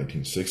did in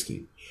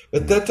 1960.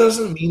 But that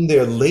doesn't mean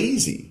they're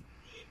lazy.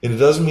 And it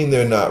doesn't mean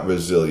they're not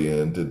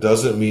resilient. It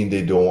doesn't mean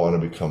they don't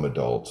want to become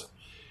adults.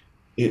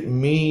 It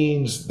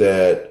means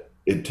that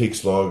it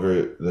takes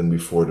longer than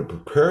before to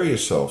prepare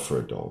yourself for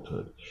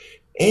adulthood.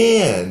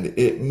 And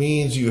it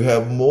means you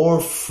have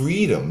more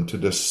freedom to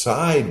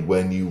decide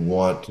when you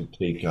want to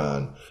take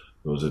on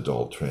those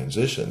adult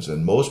transitions.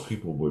 And most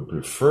people would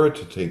prefer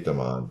to take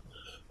them on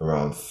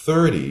around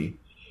 30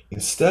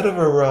 instead of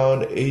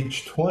around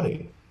age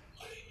 20.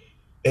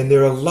 And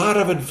there are a lot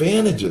of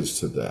advantages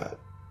to that.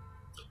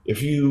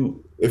 If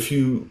you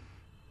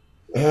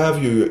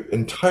have your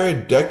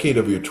entire decade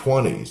of your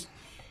 20s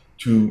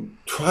to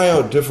try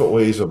out different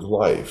ways of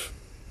life,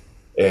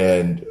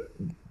 and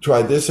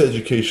try this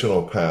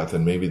educational path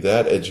and maybe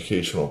that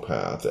educational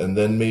path, and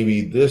then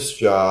maybe this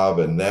job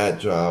and that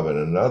job and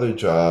another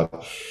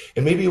job,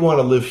 and maybe you want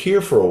to live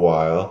here for a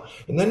while,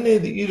 and then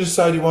you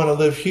decide you want to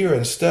live here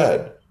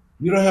instead.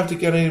 You don't have to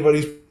get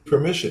anybody's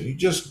permission. You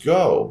just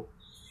go.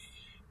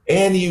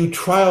 And you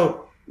try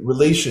out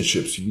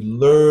relationships. You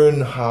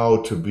learn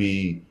how to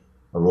be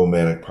a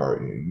romantic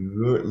partner.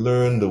 You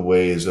learn the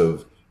ways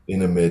of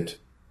intimate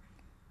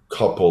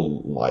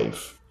couple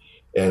life.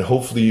 And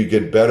hopefully you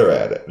get better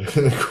at it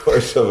in the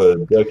course of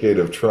a decade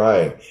of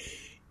trying.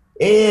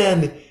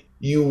 And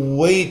you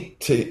wait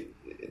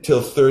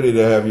till 30 to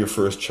have your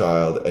first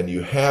child, and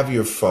you have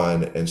your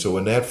fun. And so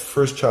when that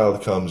first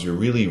child comes, you're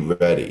really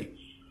ready.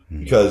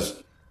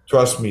 Because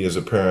trust me, as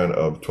a parent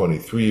of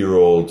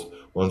 23-year-olds,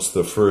 once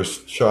the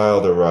first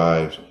child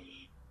arrives,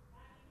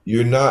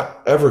 you're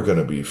not ever going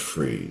to be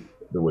free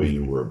the way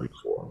you were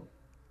before.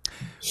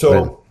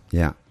 So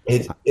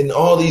it's in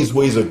all these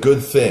ways a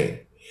good thing.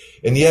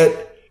 And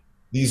yet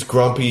these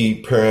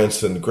grumpy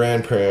parents and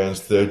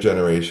grandparents, their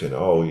generation,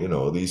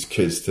 these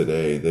kids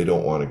today, they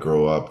don't want to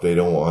grow up. They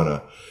don't want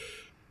to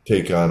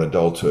take on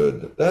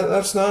adulthood.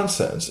 That's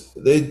nonsense.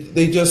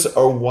 They just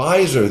are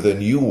wiser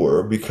than you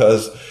were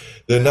because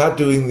they're not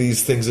doing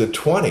these things at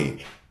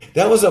 20.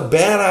 That was a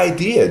bad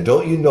idea.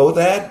 Don't you know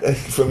that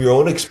from your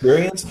own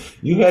experience?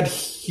 You had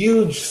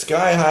huge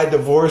sky-high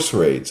divorce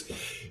rates.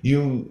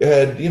 You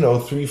had,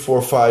 3,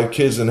 4, 5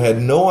 kids and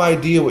had no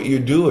idea what you're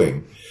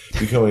doing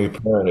becoming a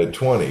parent at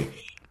 20.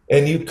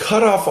 And you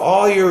cut off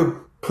all your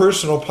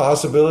personal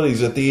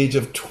possibilities at the age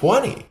of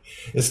 20.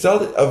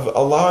 Instead of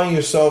allowing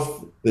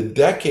yourself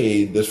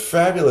this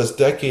fabulous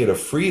decade of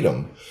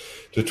freedom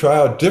to try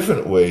out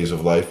different ways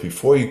of life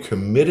before you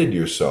committed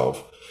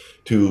yourself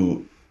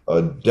to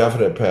a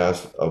definite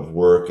path of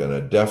work and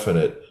a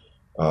definite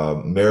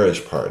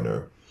marriage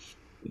partner.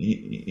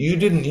 You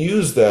didn't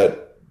use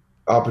that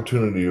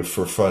opportunity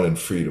for fun and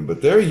freedom,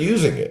 but they're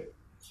using it.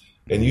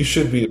 And you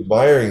should be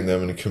admiring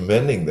them and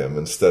commending them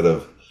instead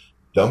of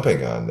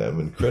dumping on them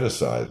and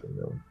criticizing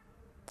them.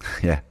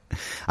 Yeah.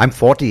 I'm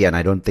 40 and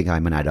I don't think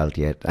I'm an adult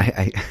yet. And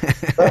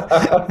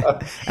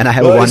I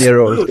have a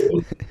 1-year-old.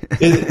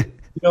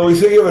 We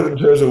think of it in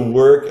terms of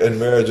work and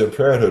marriage and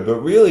parenthood,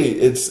 but really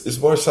it's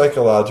more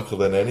psychological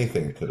than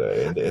anything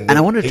today. And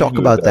I want to talk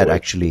about that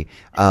actually.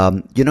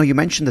 You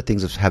mentioned the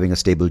things of having a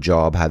stable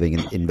job, having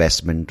an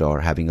investment, or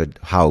having a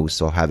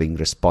house, or having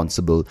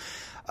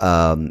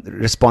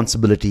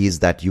responsibilities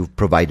that you've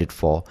provided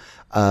for.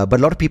 But a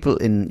lot of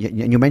people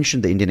you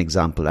mentioned the Indian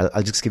example.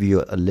 I'll just give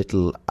you a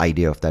little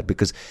idea of that,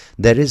 because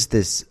there is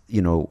this,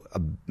 a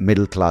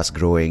middle class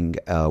growing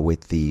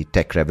with the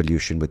tech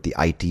revolution, with the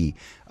IT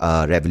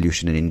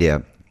revolution in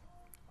India.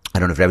 I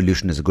don't know if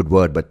revolution is a good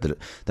word, but the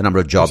number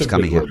of jobs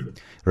coming here.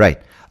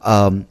 Right.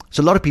 So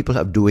a lot of people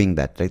are doing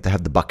that, right? They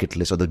have the bucket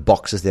list or the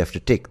boxes they have to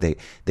tick. They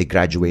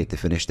graduate, they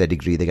finish their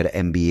degree, they get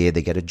an MBA,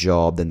 they get a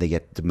job, then they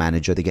get the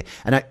manager,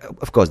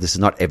 of course, this is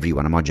not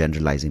everyone, I'm not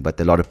generalizing, but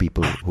there are a lot of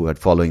people who are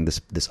following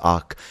this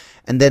arc.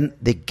 And then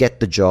they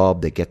get the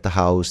job, they get the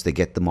house, they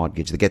get the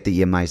mortgage, they get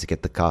the EMIs, they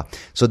get the car.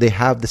 So they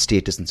have the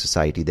status in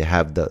society, they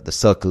have the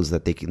circles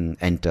that they can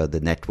enter, the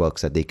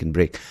networks that they can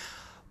break.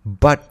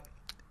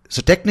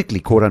 So technically,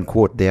 quote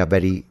unquote, they are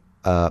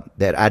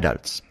they're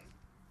adults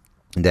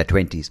in their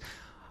 20s,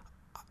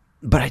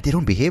 but they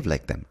don't behave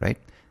like them, right?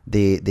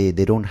 They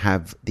don't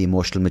have the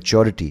emotional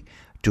maturity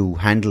to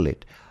handle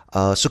it.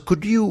 So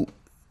could you,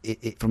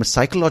 from a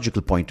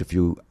psychological point of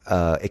view,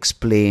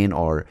 explain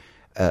or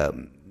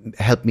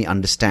help me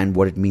understand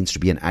what it means to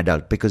be an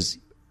adult? Because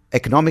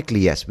economically,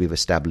 yes, we've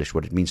established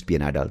what it means to be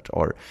an adult,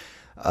 or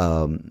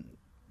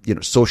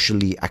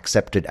socially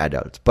accepted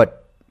adults,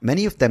 but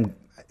many of them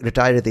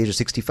retire at the age of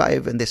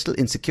 65 and they're still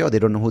insecure. They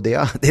don't know who they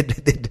are. They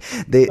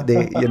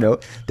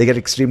get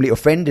extremely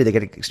offended. They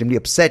get extremely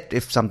upset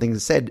if something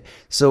is said.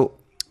 So,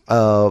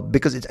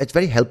 because it's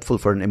very helpful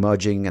for an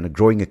emerging and a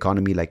growing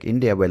economy like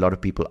India, where a lot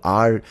of people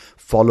are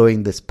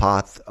following this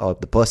path of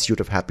the pursuit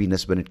of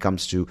happiness when it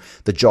comes to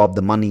the job,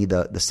 the money,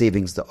 the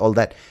savings, all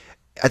that.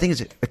 I think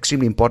it's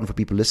extremely important for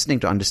people listening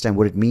to understand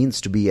what it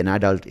means to be an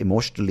adult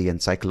emotionally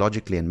and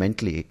psychologically and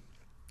mentally.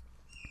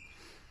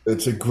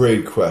 It's a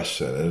great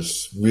question.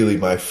 It's really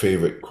my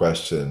favorite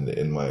question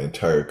in my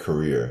entire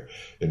career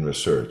in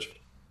research.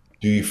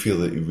 Do you feel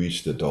that you've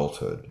reached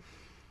adulthood?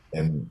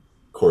 And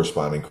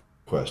corresponding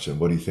question,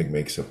 what do you think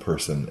makes a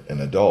person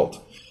an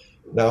adult?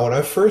 Now, when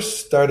I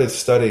first started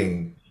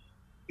studying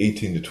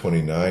 18 to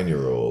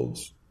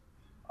 29-year-olds,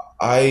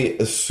 I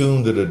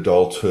assumed that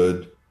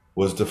adulthood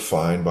was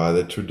defined by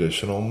the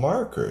traditional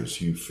markers.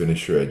 You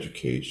finish your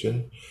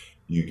education,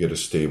 you get a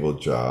stable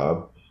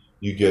job,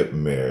 you get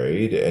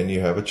married, and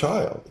you have a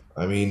child.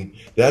 I mean,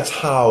 that's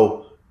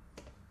how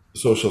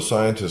social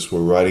scientists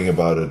were writing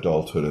about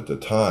adulthood at the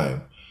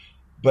time.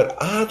 But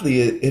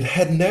oddly, it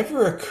had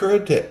never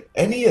occurred to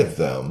any of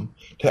them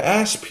to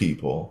ask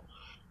people,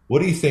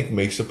 what do you think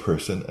makes a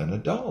person an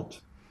adult?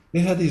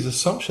 They had these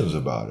assumptions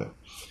about it.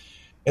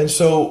 And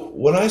so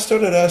when I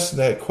started asking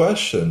that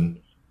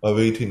question, of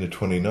 18 to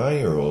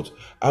 29-year-olds,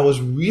 I was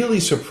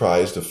really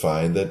surprised to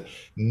find that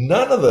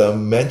none of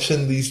them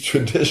mentioned these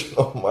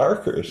traditional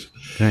markers.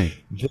 Right.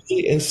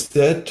 They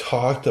instead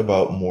talked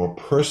about more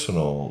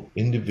personal,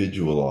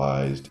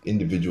 individualized,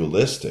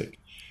 individualistic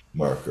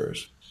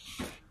markers.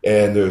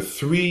 And there are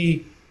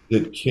three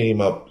that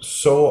came up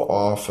so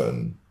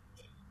often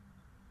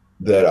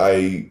that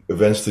I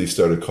eventually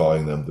started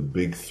calling them the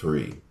big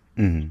three.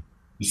 Mm-hmm.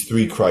 These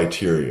three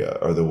criteria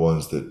are the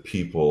ones that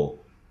people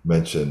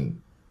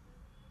mention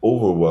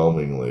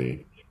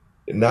overwhelmingly,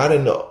 not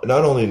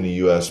only in the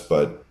U.S.,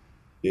 but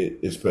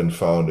it's been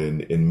found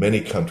in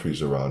many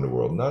countries around the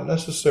world, not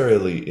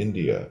necessarily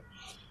India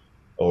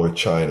or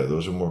China.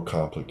 Those are more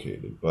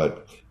complicated.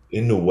 But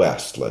in the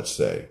West, let's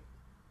say,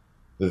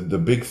 the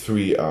big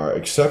three are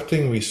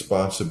accepting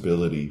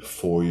responsibility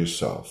for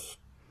yourself.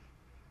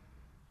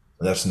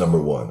 And that's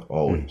number one,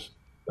 always.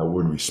 That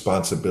word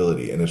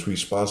responsibility. And it's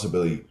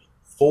responsibility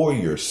for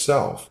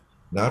yourself,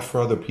 not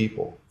for other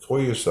people, for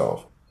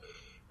yourself.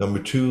 Number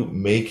two,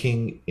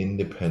 making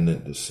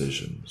independent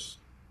decisions.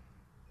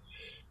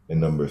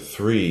 And number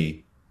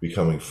three,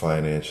 becoming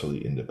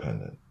financially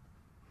independent.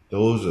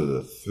 Those are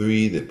the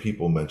three that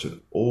people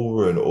mention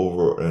over and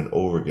over and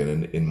over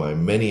again in my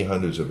many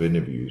hundreds of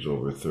interviews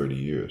over 30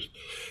 years.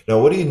 Now,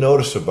 what do you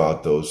notice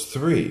about those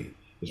three?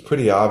 It's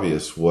pretty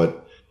obvious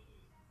what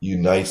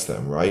unites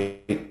them,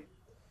 right?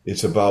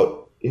 It's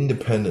about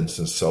independence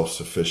and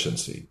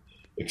self-sufficiency.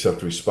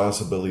 Accept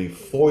responsibility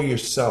for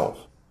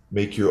yourself.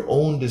 Make your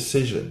own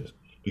decisions.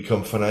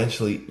 Become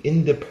financially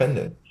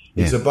independent.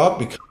 Yeah. It's about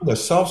becoming a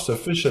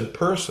self-sufficient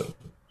person.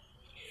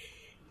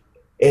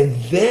 And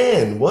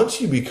then once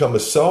you become a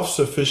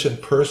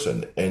self-sufficient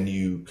person and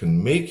you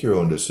can make your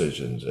own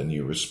decisions and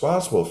you're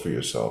responsible for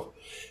yourself,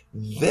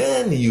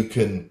 then you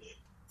can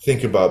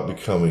think about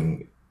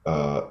becoming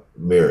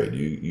married.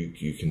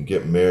 You can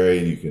get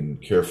married, you can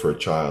care for a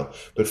child.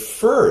 But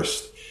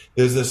first,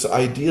 there's this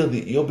idea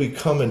that you'll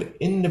become an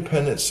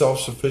independent,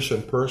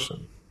 self-sufficient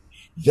person.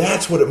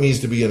 That's what it means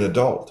to be an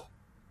adult.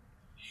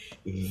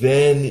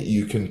 Then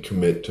you can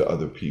commit to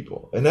other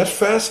people. And that's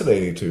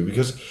fascinating too,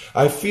 because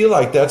I feel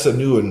like that's a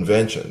new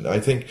invention. I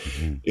think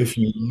if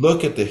you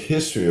look at the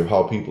history of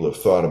how people have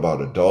thought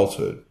about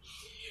adulthood,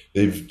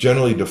 they've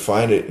generally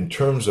defined it in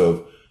terms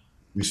of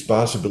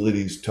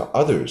responsibilities to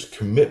others,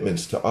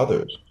 commitments to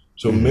others.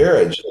 So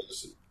marriage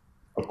has,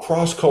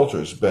 across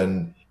cultures,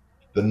 been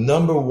the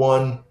number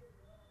one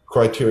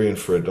criterion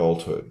for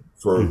adulthood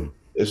for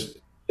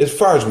as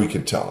far as we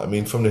could tell. I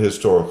mean, from the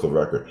historical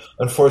record.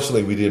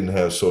 Unfortunately, we didn't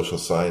have social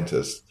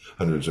scientists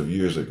hundreds of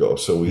years ago,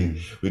 so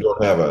we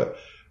don't have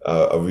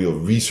a real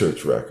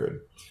research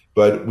record.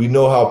 But we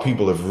know how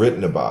people have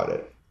written about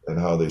it and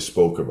how they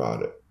spoke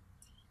about it.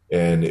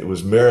 And it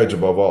was marriage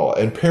above all.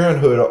 And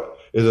parenthood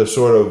is a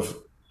sort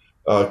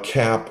of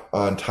cap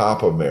on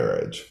top of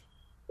marriage,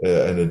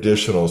 an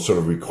additional sort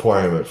of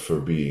requirement for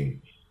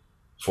being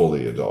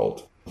fully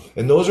adult.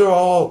 And those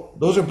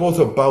are both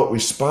about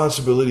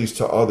responsibilities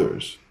to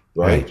others,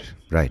 right?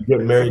 Right. You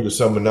get married to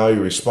someone, now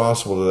you're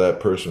responsible to that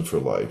person for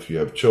life. You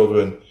have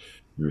children,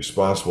 you're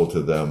responsible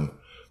to them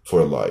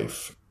for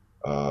life.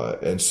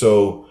 And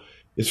so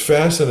it's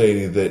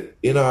fascinating that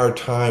in our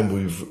time,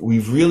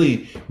 we've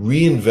really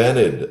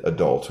reinvented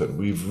adulthood.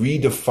 We've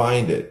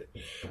redefined it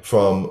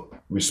from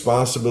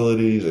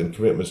responsibilities and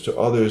commitments to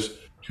others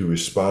to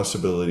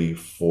responsibility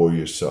for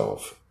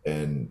yourself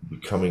and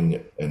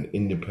becoming an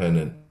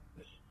independent,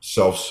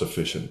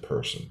 self-sufficient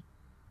person.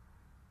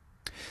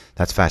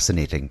 That's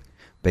fascinating,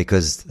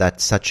 because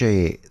that's such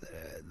a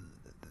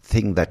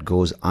thing that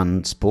goes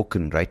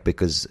unspoken, right?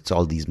 Because it's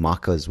all these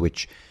markers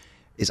which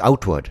is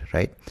outward,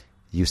 right?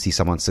 You see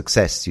someone's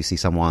success, you see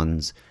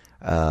someone's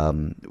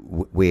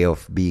way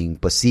of being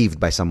perceived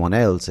by someone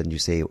else, and you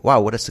say,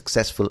 wow, what a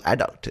successful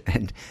adult.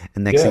 And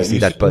next you see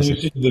that person.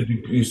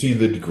 You see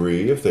the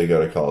degree, if they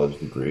got a college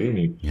degree,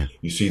 and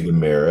you see the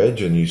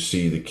marriage, and you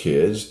see the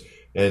kids.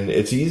 And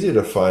it's easy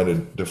to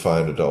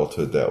define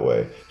adulthood that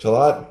way. It's a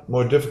lot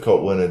more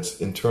difficult when it's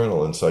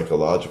internal and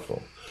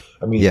psychological.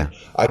 I mean,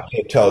 I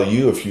can't tell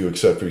you if you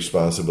accept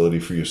responsibility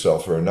for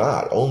yourself or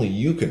not. Only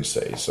you can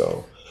say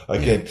so. I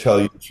can't tell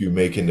you if you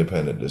make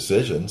independent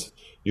decisions.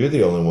 You're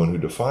the only one who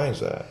defines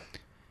that.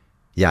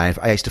 Yeah,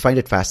 I used to find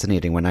it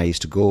fascinating when I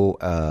used to go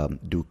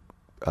do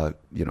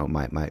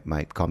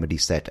my comedy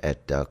set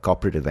at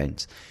corporate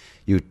events.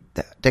 You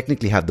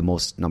technically have the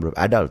most number of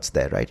adults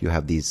there, right? You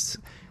have these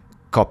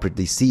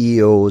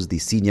CEOs, the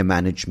senior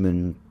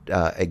management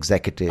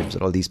executives,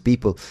 and all these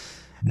people.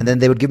 And then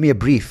they would give me a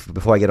brief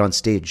before I get on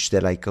stage. They're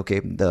like, okay,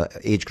 the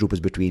age group is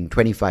between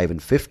 25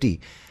 and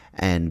 50.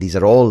 And these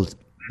are all,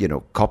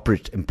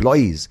 corporate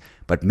employees.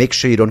 But make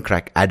sure you don't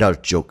crack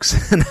adult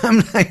jokes. And I'm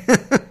like,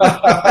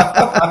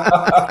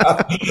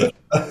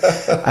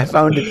 I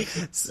found it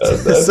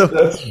that's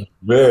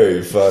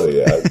very funny.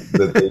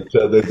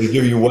 That they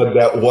give you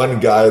that one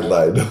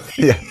guideline.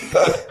 Yeah.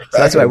 So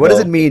that's right. What does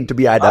it mean to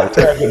be adult?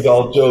 I crack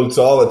adult jokes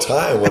all the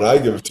time when I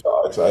give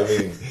talks. I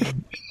mean,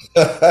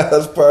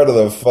 that's part of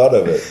the fun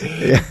of it.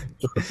 Yeah.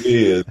 For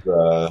me is,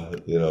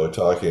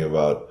 talking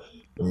about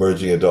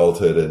emerging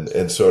adulthood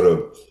and sort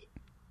of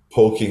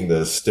poking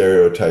the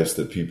stereotypes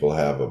that people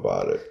have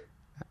about it.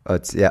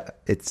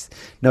 It's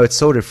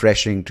so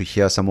refreshing to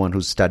hear someone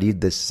who's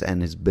studied this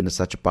and has been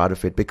such a part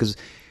of it, because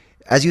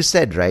as you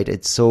said, right,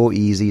 it's so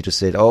easy to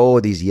say, oh,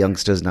 these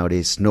youngsters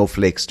nowadays,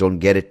 snowflakes, don't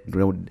get it, they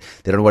don't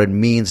know what it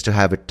means to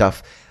have it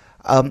tough.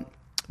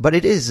 But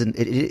it is, and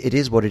it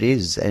is what it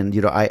is. And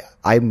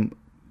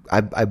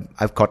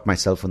I've caught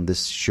myself on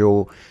this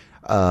show,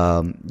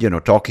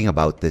 talking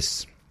about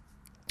this,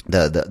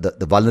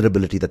 the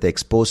vulnerability that they're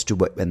exposed to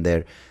when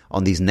they're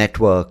on these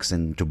networks,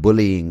 and to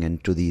bullying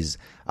and to these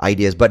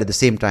ideas, but at the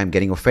same time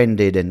getting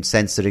offended and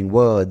censoring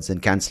words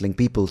and canceling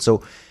people.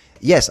 So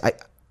yes,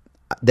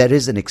 there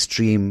is an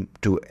extreme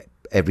to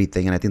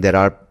everything, and I think there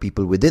are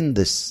people within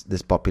this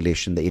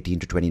population, the 18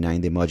 to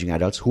 29, the emerging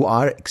adults, who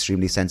are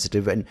extremely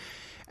sensitive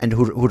and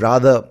who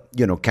rather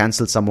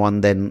cancel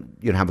someone than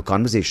have a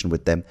conversation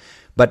with them.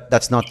 But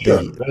that's not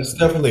that's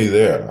definitely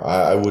there.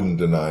 I wouldn't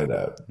deny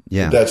that.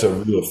 Yeah, but that's a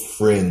real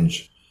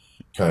fringe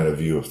kind of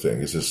view of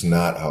things. It's just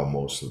not how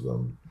most of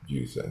them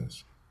view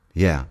things.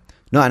 Yeah.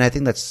 No, and I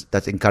think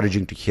that's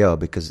encouraging to hear,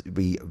 because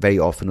we very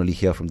often only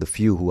hear from the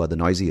few who are the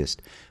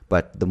noisiest,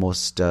 but the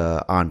most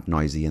aren't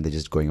noisy, and they're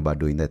just going about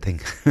doing their thing,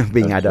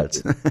 being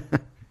adults.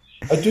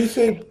 I do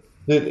think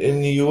that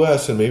in the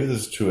U.S., and maybe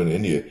this is true in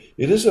India,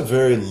 it is a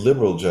very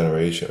liberal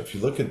generation. If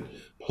you look at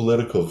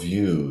political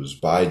views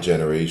by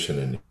generation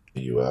in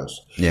the U.S.,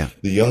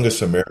 the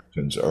youngest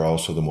Americans are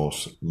also the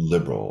most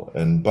liberal.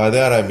 And by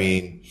that I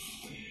mean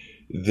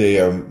they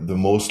are the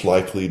most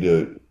likely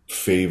to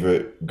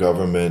favor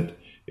government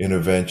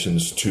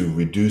interventions to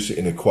reduce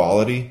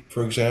inequality,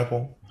 for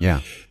example.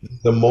 Yeah.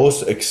 The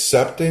most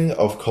accepting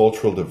of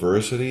cultural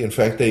diversity. In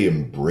fact, they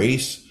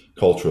embrace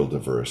cultural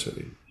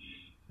diversity.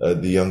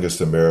 The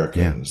youngest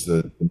Americans,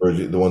 the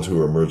ones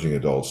who are emerging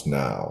adults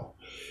now,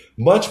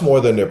 much more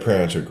than their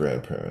parents or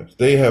grandparents.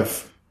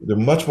 They're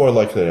much more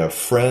likely to have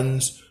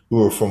friends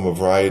who are from a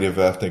variety of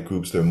ethnic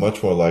groups. They're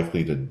much more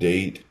likely to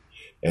date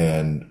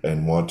and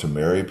want to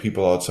marry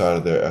people outside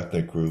of their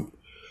ethnic group.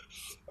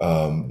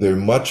 They're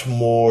much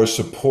more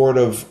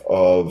supportive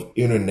of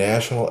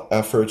international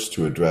efforts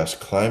to address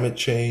climate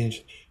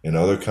change and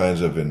other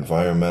kinds of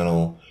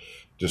environmental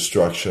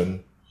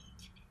destruction.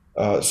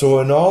 So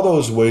in all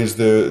those ways,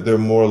 they're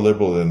more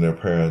liberal than their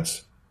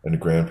parents and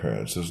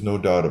grandparents. There's no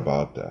doubt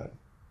about that.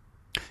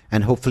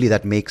 And hopefully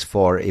that makes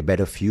for a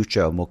better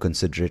future, a more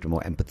considerate, a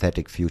more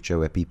empathetic future,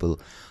 where people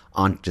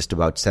aren't just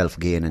about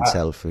self-gain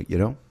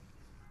and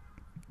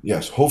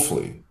Yes,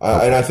 hopefully.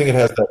 And I think it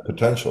has that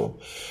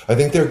potential. I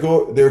think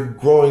they're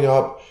growing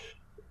up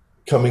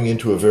coming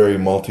into a very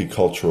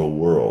multicultural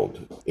world.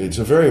 It's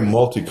a very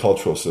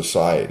multicultural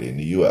society in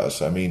the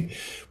U.S. I mean,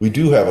 we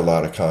do have a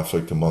lot of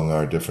conflict among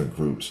our different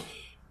groups,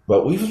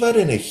 but we've let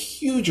in a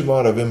huge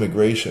amount of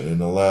immigration in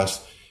the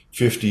last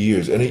 50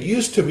 years. And it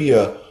used to be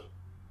a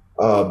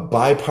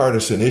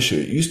bipartisan issue.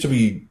 It used to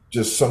be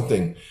just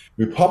something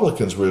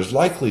Republicans were as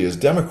likely as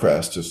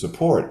Democrats to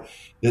support.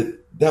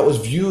 That was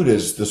viewed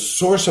as the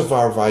source of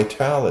our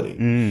vitality.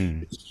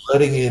 It's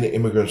letting in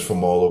immigrants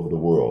from all over the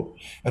world.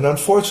 And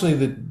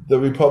unfortunately, the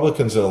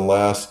Republicans in the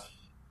last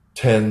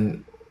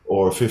 10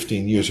 or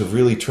 15 years have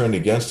really turned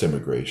against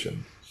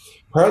immigration,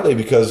 partly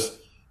because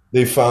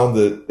they found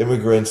that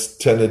immigrants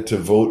tended to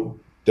vote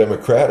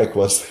Democratic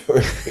once they were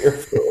here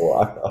for a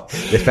while.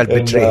 They felt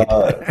betrayed.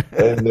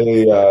 And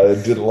they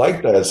didn't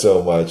like that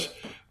so much.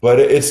 But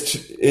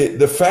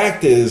the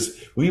fact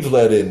is, we've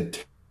let in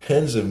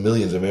tens of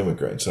millions of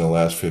immigrants in the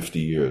last 50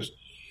 years.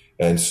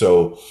 And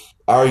so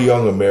our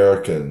young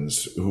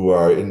Americans who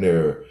are in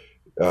their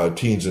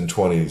teens and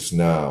 20s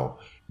now,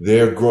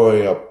 they're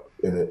growing up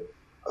in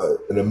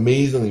an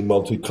amazingly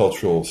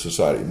multicultural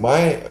society.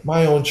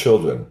 My own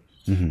children,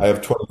 I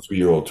have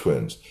 23-year-old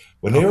twins.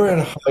 When they were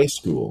in high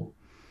school,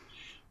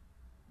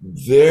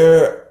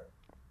 there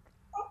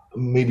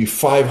maybe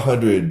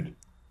 500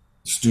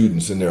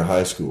 students in their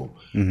high school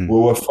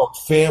were from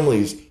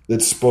families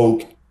that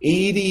spoke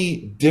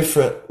 80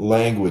 different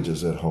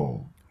languages at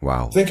home.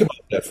 Wow. Think about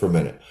that for a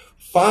minute.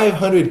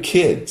 500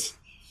 kids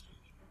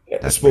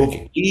spoke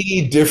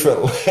 80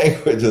 different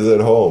languages at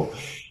home.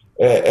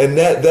 And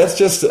that's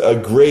just a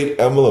great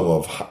emblem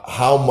of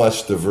how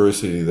much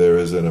diversity there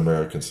is in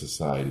American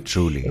society.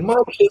 Truly. And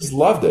my kids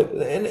loved it.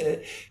 And,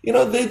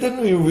 they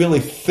didn't even really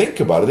think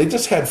about it. They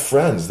just had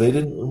friends. They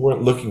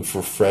weren't looking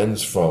for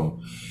friends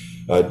from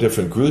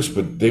different groups,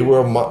 but they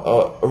were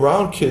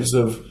around kids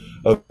of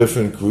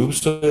different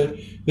groups. So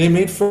they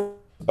made friends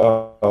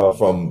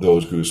from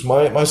those groups.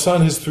 My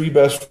son, his three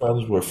best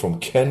friends were from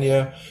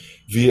Kenya,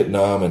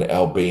 Vietnam, and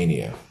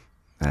Albania.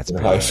 That's in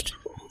high school.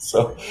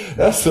 So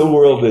that's the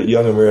world that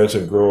young Americans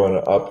are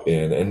growing up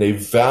in, and they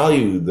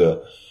value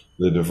the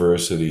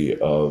diversity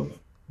of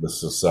the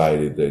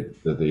society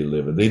that they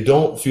live in. They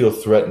don't feel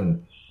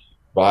threatened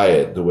by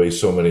it the way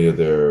so many of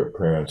their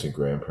parents and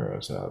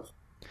grandparents have.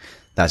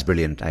 That's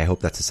brilliant. I hope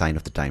that's a sign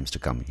of the times to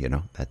come.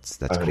 That's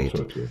great.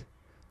 Hope so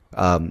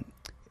too.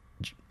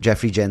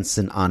 Jeffrey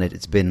Jenson Arnett,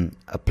 it's been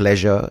a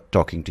pleasure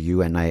talking to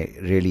you, and I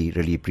really,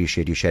 really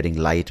appreciate you shedding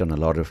light on a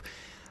lot of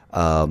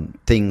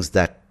things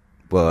that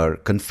were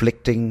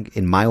conflicting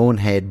in my own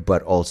head,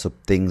 but also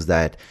things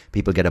that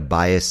people get a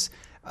bias,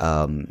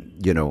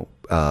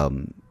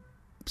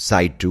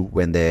 side to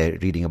when they're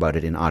reading about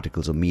it in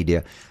articles or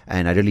media.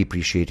 And I really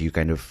appreciate you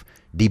kind of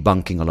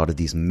debunking a lot of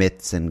these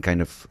myths and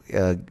kind of,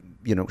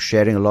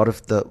 sharing a lot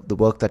of the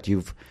work that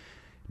you've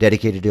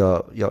dedicated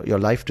your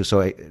life to.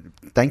 So I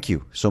thank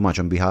you so much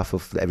on behalf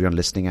of everyone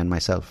listening and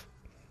myself.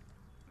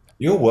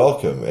 You're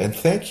welcome. And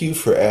thank you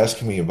for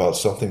asking me about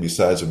something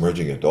besides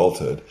emerging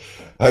adulthood.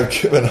 I've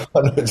given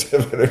hundreds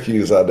of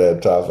interviews on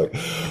that topic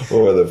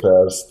over the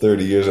past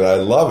 30 years, and I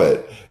love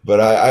it. But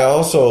I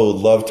also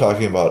love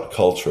talking about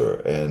culture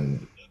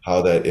and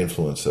how that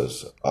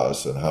influences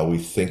us and how we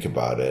think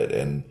about it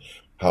and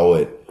how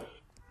it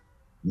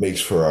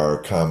makes for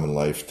our common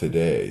life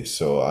today.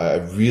 So I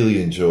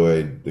really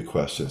enjoyed the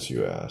questions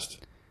you asked.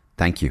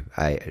 Thank you.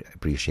 I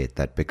appreciate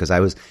that, because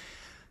I was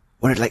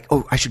wanted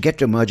I should get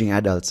to emerging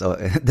adults. Or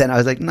then I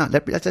was like, no,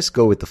 let's just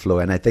go with the flow.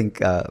 And I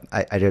think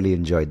I really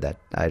enjoyed that.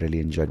 I really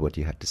enjoyed what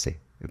you had to say.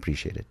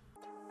 Appreciate it.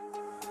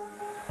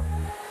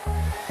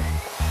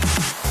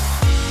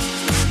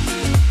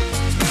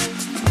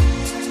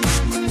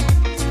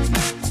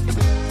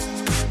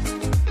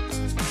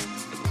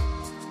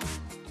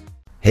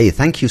 Hey,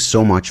 thank you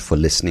so much for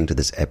listening to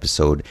this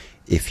episode.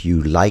 If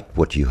you liked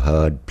what you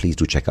heard, please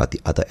do check out the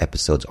other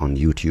episodes on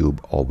YouTube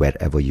or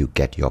wherever you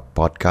get your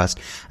podcast.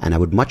 And I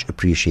would much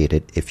appreciate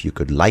it if you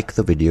could like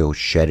the video,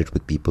 share it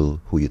with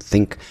people who you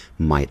think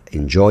might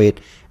enjoy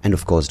it. And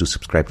of course, do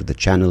subscribe to the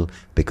channel,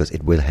 because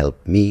it will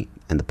help me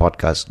and the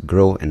podcast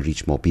grow and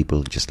reach more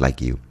people just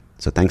like you.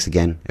 So thanks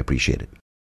again. Appreciate it.